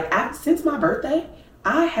out. Like, since my birthday,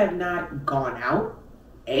 I have not gone out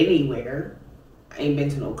anywhere. I ain't been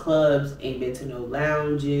to no clubs, ain't been to no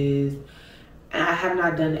lounges. And I have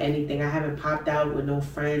not done anything. I haven't popped out with no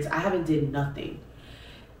friends. I haven't did nothing.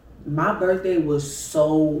 My birthday was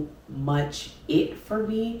so much it for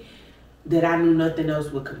me that I knew nothing else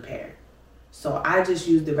would compare. So I just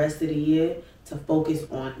used the rest of the year to focus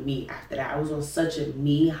on me after that. I was on such a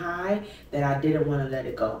me high that I didn't want to let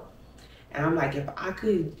it go. And I'm like, if I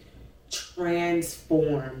could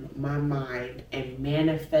transform my mind and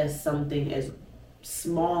manifest something as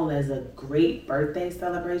small as a great birthday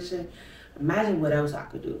celebration, imagine what else I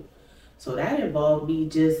could do. So that involved me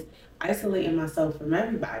just isolating myself from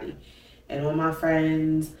everybody and all my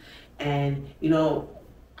friends. And, you know,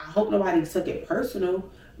 I hope nobody took it personal,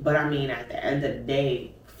 but I mean, at the end of the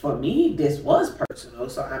day, for me, this was personal.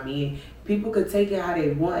 So, I mean, people could take it how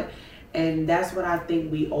they want. And that's what I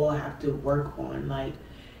think we all have to work on. Like,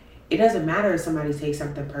 it doesn't matter if somebody takes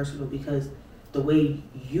something personal, because the way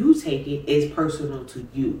you take it is personal to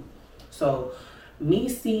you. So me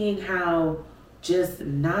seeing how just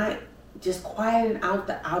quieting out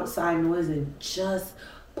the outside noise and just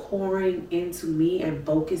pouring into me and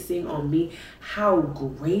focusing on me, how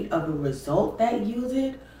great of a result that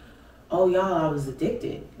yielded. Oh, y'all, I was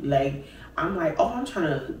addicted. Like, I'm like, oh, I'm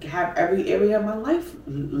trying to have every area of my life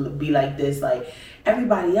be like this. Like,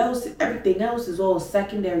 everybody else, everything else is all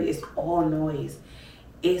secondary. It's all noise.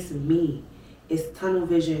 It's me. It's tunnel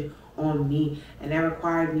vision on me. And that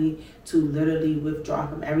required me to literally withdraw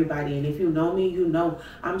from everybody. And if you know me, you know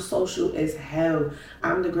I'm social as hell.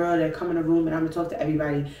 I'm the girl that come in a room and I'm gonna talk to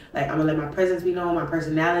everybody. Like, I'm gonna let my presence be known. My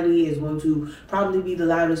personality is going to probably be the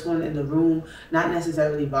loudest one in the room. Not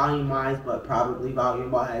necessarily volume wise, but probably volume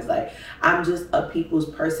wise. Like, I'm just a people's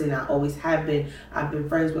person. I always have been. I've been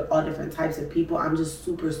friends with all different types of people. I'm just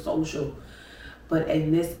super social. But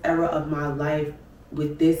in this era of my life,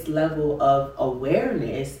 with this level of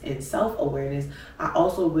awareness and self-awareness, I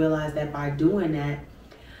also realized that by doing that,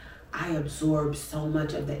 I absorb so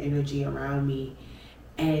much of the energy around me.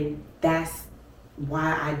 And that's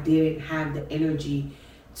why I didn't have the energy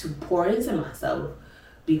to pour into myself,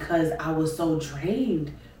 because I was so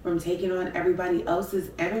drained from taking on everybody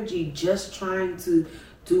else's energy, just trying to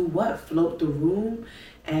do what? Float the room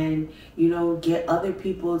and, get other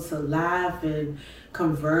people to laugh and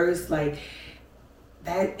converse. Like,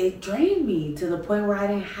 that, it drained me to the point where I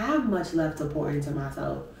didn't have much left to pour into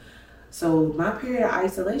myself. So my period of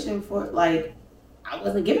isolation, for like, I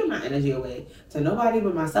wasn't giving my energy away to nobody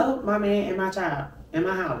but myself, my man, and my child, and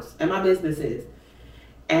my house, and my businesses.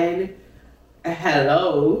 And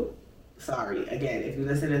hello, sorry, again, if you're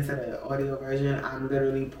listening to the audio version, I'm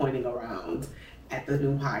literally pointing around at the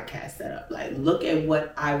new podcast setup. Like, look at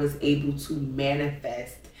what I was able to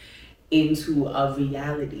manifest into a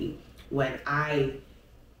reality when I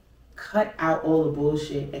cut out all the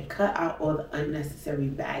bullshit and cut out all the unnecessary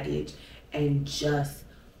baggage and just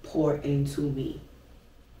pour into me.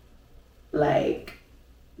 Like,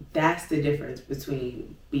 that's the difference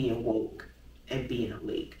between being woke and being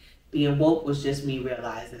awake. Being woke was just me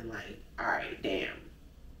realizing, like, all right, damn,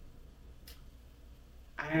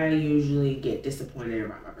 I usually get disappointed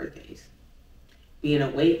around my birthdays. Being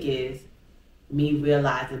awake is me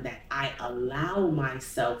realizing that I allow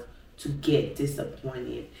myself to get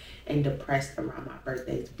disappointed and depressed around my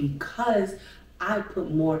birthdays because I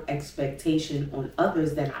put more expectation on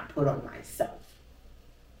others than I put on myself.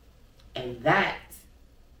 And that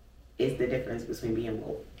is the difference between being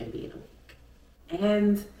woke and being awake.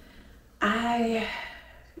 And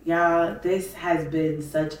y'all, this has been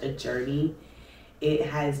such a journey. It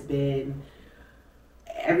has been,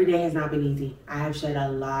 every day has not been easy. I have shed a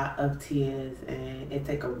lot of tears, and it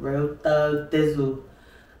take a real thug thizzle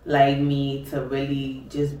like me to really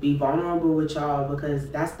just be vulnerable with y'all,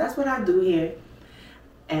 because that's what I do here.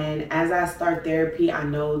 And as I start therapy, I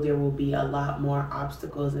know there will be a lot more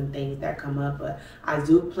obstacles and things that come up, but I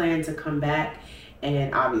do plan to come back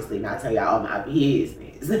and obviously not tell y'all all my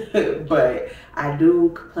business, but I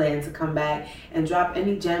do plan to come back and drop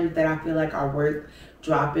any gems that I feel like are worth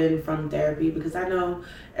dropping from therapy, because I know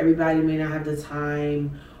everybody may not have the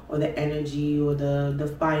time or the energy or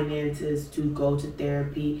the finances to go to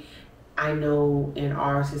therapy. I know in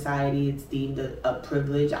our society it's deemed a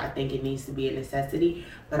privilege. I think it needs to be a necessity,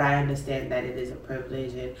 but I understand that it is a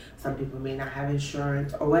privilege, and some people may not have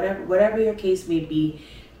insurance or whatever your case may be.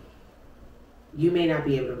 You may not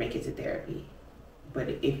be able to make it to therapy, but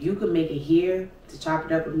if you could make it here to chop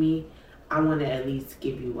it up with me, I want to at least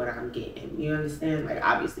give you what I'm getting. You understand? Like,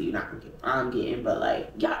 obviously you're not gonna get what I'm getting, but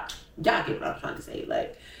like, y'all get what I'm trying to say.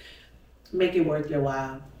 Like, make it worth your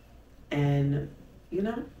while. And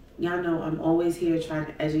y'all know I'm always here trying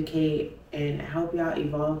to educate and help y'all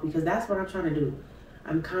evolve, because that's what I'm trying to do.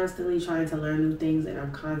 I'm constantly trying to learn new things, and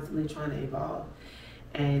I'm constantly trying to evolve.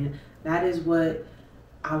 And that is what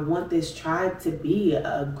I want this tribe to be,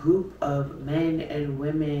 a group of men and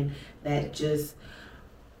women that just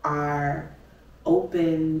are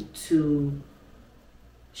open to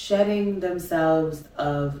shedding themselves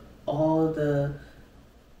of all the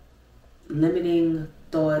limiting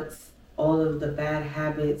thoughts, all of the bad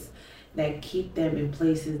habits that keep them in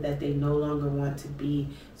places that they no longer want to be,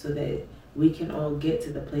 so that we can all get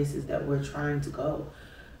to the places that we're trying to go.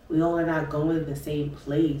 We all are not going the same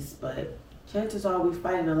place, but chances are we're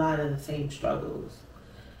fighting a lot of the same struggles.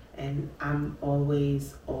 And I'm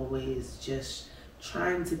always just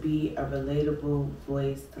trying to be a relatable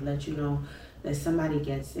voice to let you know that somebody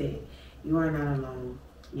gets it. You are not alone.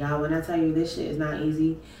 Y'all, when I tell you this shit is not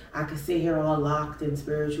easy, I could sit here all locked and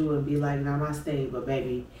spiritual and be like, namaste, but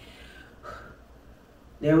baby,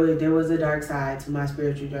 there was a dark side to my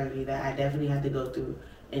spiritual journey that I definitely had to go through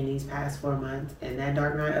in these past 4 months. And that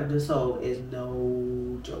dark night of the soul is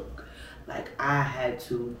no joke. Like, I had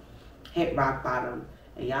to hit rock bottom.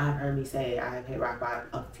 And y'all have heard me say I have hit rock bottom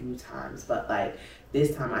a few times, but like,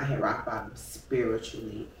 this time I hit rock bottom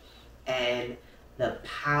spiritually. And the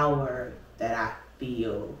power that I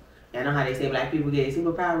feel. I know how they say black people get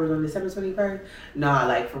superpowers on December 21st. Nah,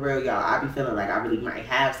 like, for real, y'all, I be feeling like I really might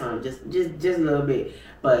have some, just a little bit,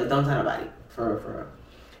 but don't tell nobody, for real.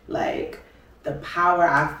 Like, the power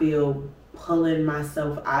I feel pulling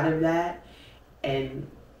myself out of that and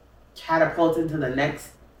catapulting to the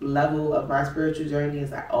next level of my spiritual journey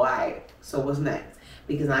is like, all right, so what's next?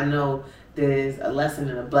 Because I know there's a lesson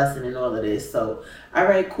and a blessing in all of this. So, all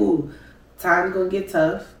right, cool. Time's gonna get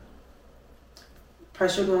tough.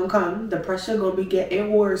 Pressure gonna come. The pressure gonna be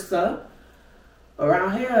getting worse up.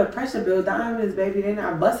 Around here, pressure build diamonds, baby. They're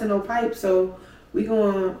not busting no pipes, so we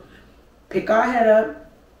gonna pick our head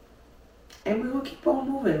up and we're gonna keep on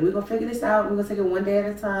moving. We're gonna figure this out. We're gonna take it one day at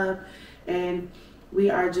a time, and we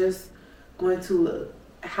are just going to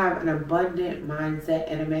have an abundant mindset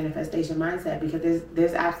and a manifestation mindset, because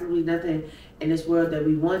there's absolutely nothing in this world that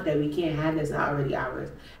we want that we can't have that's not already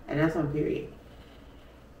ours, and that's on period.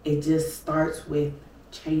 It just starts with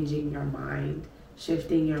changing your mind,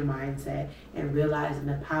 shifting your mindset, and realizing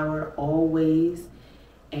the power always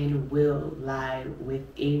and will lie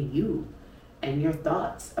within you and your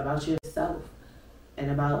thoughts about yourself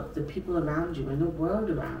and about the people around you and the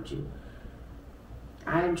world around you.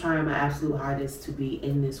 I am trying my absolute hardest to be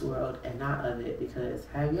in this world and not of it, because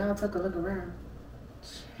have y'all took a look around?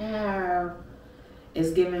 Child, it's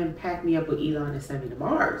giving pack me up with Elon and send me to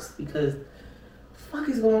Mars, because fuck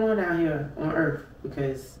is going on down here on Earth,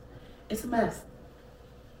 because it's a mess.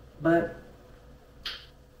 But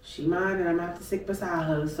she mine and I'm gonna have to sit beside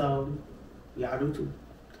her, so y'all do too.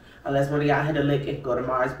 Unless one of y'all hit a lick and go to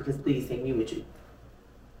Mars, because please take me with you.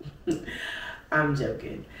 I'm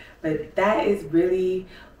joking. But that is really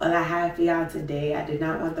all I have for y'all today. I did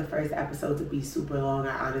not want the first episode to be super long.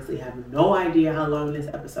 I honestly have no idea how long this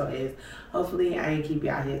episode is. Hopefully I ain't keep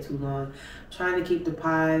y'all here too long. I'm trying to keep the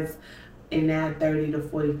pods in that 30 to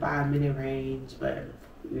 45 minute range. But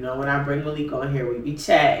you know, when I bring Malik on here, we be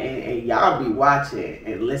chatting and y'all be watching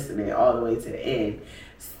and listening all the way to the end.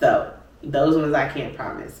 So those ones I can't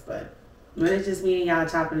promise. But when it's just me and y'all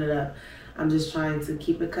chopping it up, I'm just trying to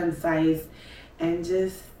keep it concise and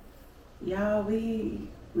just, y'all, we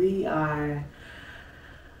are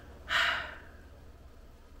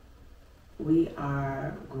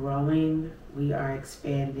growing, we are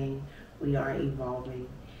expanding, we are evolving,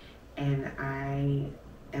 and I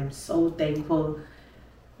am so thankful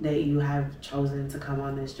that you have chosen to come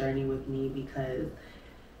on this journey with me, because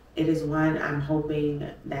it is one I'm hoping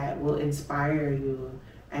that will inspire you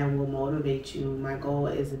and will motivate you. My goal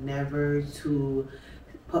is never to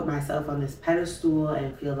put myself on this pedestal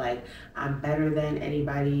and feel like I'm better than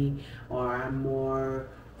anybody or I'm more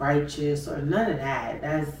righteous or none of that.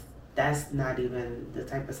 That's not even the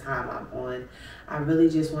type of time I'm on. I really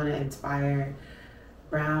just want to inspire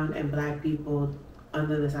brown and black people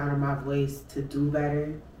under the sound of my voice to do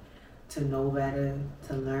better, to know better,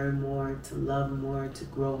 to learn more, to love more, to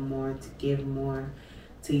grow more, to give more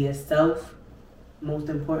to yourself, most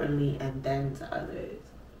importantly, and then to others.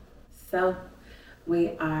 So we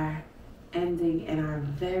are ending in our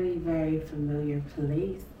very, very familiar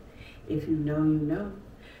place. If you know, you know.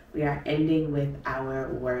 We are ending with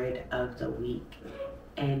our word of the week.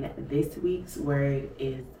 And this week's word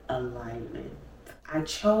is alignment. I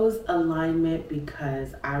chose alignment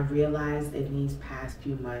because I realized in these past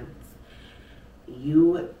few months,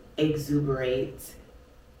 you exuberate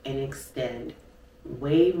and extend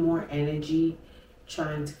way more energy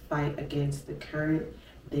trying to fight against the current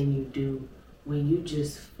than you do when you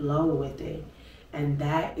just flow with it. And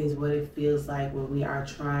that is what it feels like when we are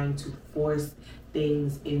trying to force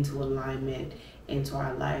things into alignment into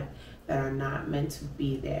our life that are not meant to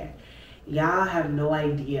be there. Y'all have no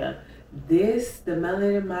idea. The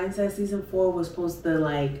Melanin Mindset Season 4 was supposed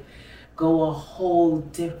to go a whole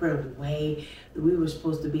different way. We were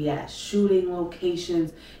supposed to be at shooting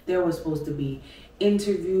locations. There was supposed to be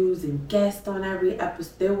interviews and guests on every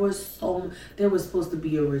episode. There was supposed to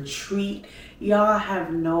be a retreat. Y'all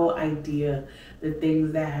have no idea the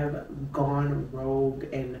things that have gone rogue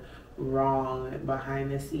and wrong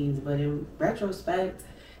behind the scenes. But in retrospect,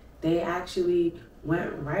 they actually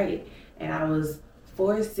went right. And I was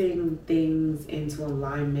forcing things into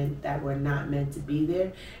alignment that were not meant to be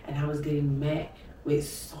there. And I was getting met with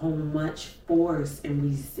so much force and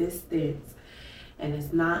resistance. And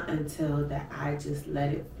it's not until that I just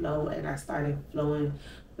let it flow and I started flowing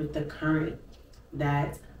with the current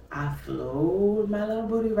that I flowed my little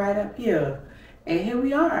booty right up here. And here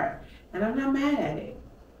we are. And I'm not mad at it.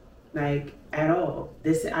 At all.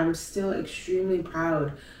 I'm still extremely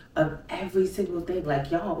proud of every single thing.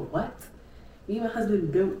 Y'all, what? Me and my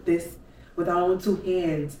husband built this with our own two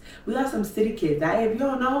hands. We are some city kids. If you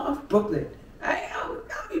don't know, I'm from Brooklyn. I'll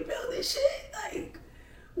be building shit.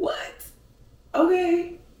 What?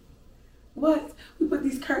 Okay. What? We put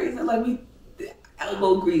these curtains and we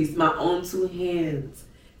elbow grease. My own two hands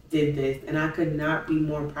did this. And I could not be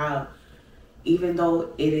more proud. Even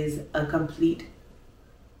though it is a complete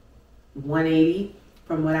 180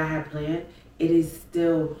 from what I had planned, it is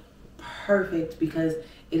still perfect because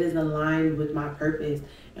it is aligned with my purpose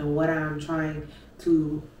and what I'm trying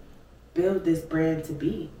to build this brand to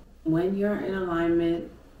be. When you're in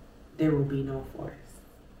alignment, there will be no force.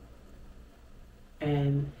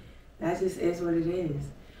 And that just is what it is.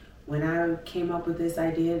 When I came up with this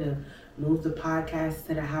idea to move the podcast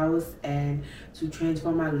to the house and to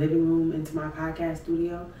transform my living room into my podcast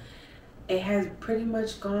studio, it has pretty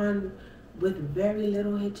much gone with very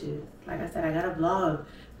little hitches. Like I said, I got a vlog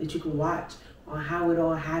that you can watch on how it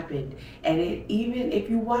all happened. And even if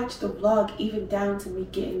you watch the vlog, even down to me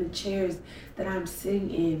getting the chairs that I'm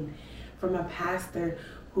sitting in from a pastor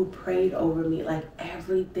who prayed over me, like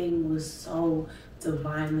everything was so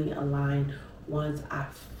divinely aligned once I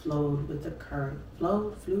flowed with the current.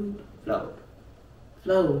 Flowed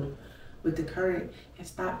with the current and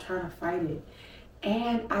stopped trying to fight it.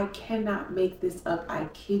 And I cannot make this up. I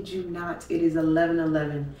kid you not. It is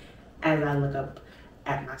 11:11 as I look up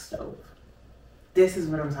at my stove. This is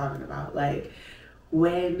what I'm talking about. Like,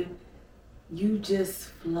 when you just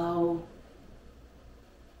flow,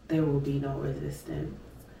 there will be no resistance.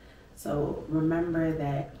 So remember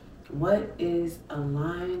that what is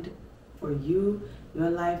aligned for you, your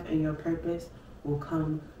life, and your purpose will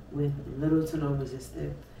come with little to no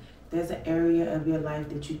resistance. There's an area of your life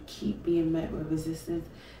that you keep being met with resistance,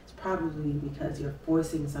 it's probably because you're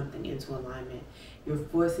forcing something into alignment. You're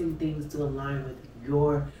forcing things to align with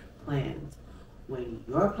your plans. When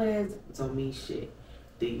your plans don't mean shit.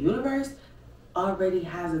 The universe already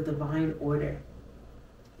has a divine order.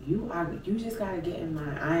 You just gotta get in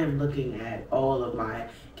line. I am looking at all of my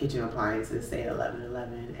kitchen appliances say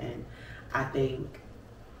 11:11, and I think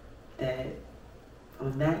that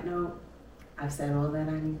on that note, I've said all that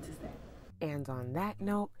I need to say. And on that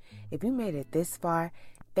note, if you made it this far,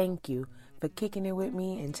 thank you for kicking it with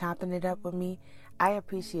me and chopping it up with me. I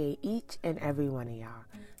appreciate each and every one of y'all.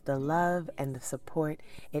 The love and the support,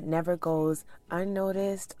 it never goes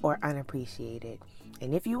unnoticed or unappreciated.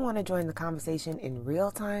 And if you want to join the conversation in real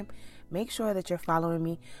time, make sure that you're following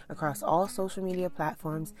me across all social media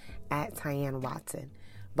platforms at Tyann Watson.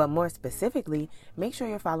 But more specifically, make sure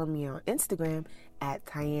you're following me on Instagram at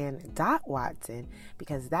Tyann.Watson,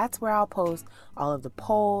 because that's where I'll post all of the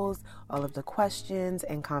polls, all of the questions,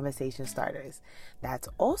 and conversation starters. That's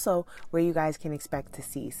also where you guys can expect to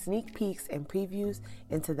see sneak peeks and previews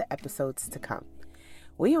into the episodes to come.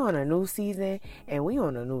 We on a new season and we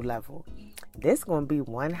on a new level. This gonna be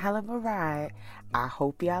one hell of a ride. I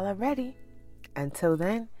hope y'all are ready. Until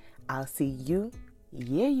then, I'll see you,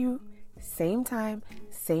 same time,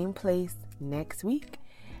 same place next week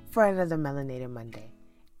for another Melanated Monday.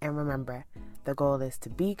 And remember, the goal is to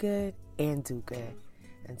be good and do good.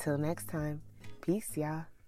 Until next time, peace, y'all.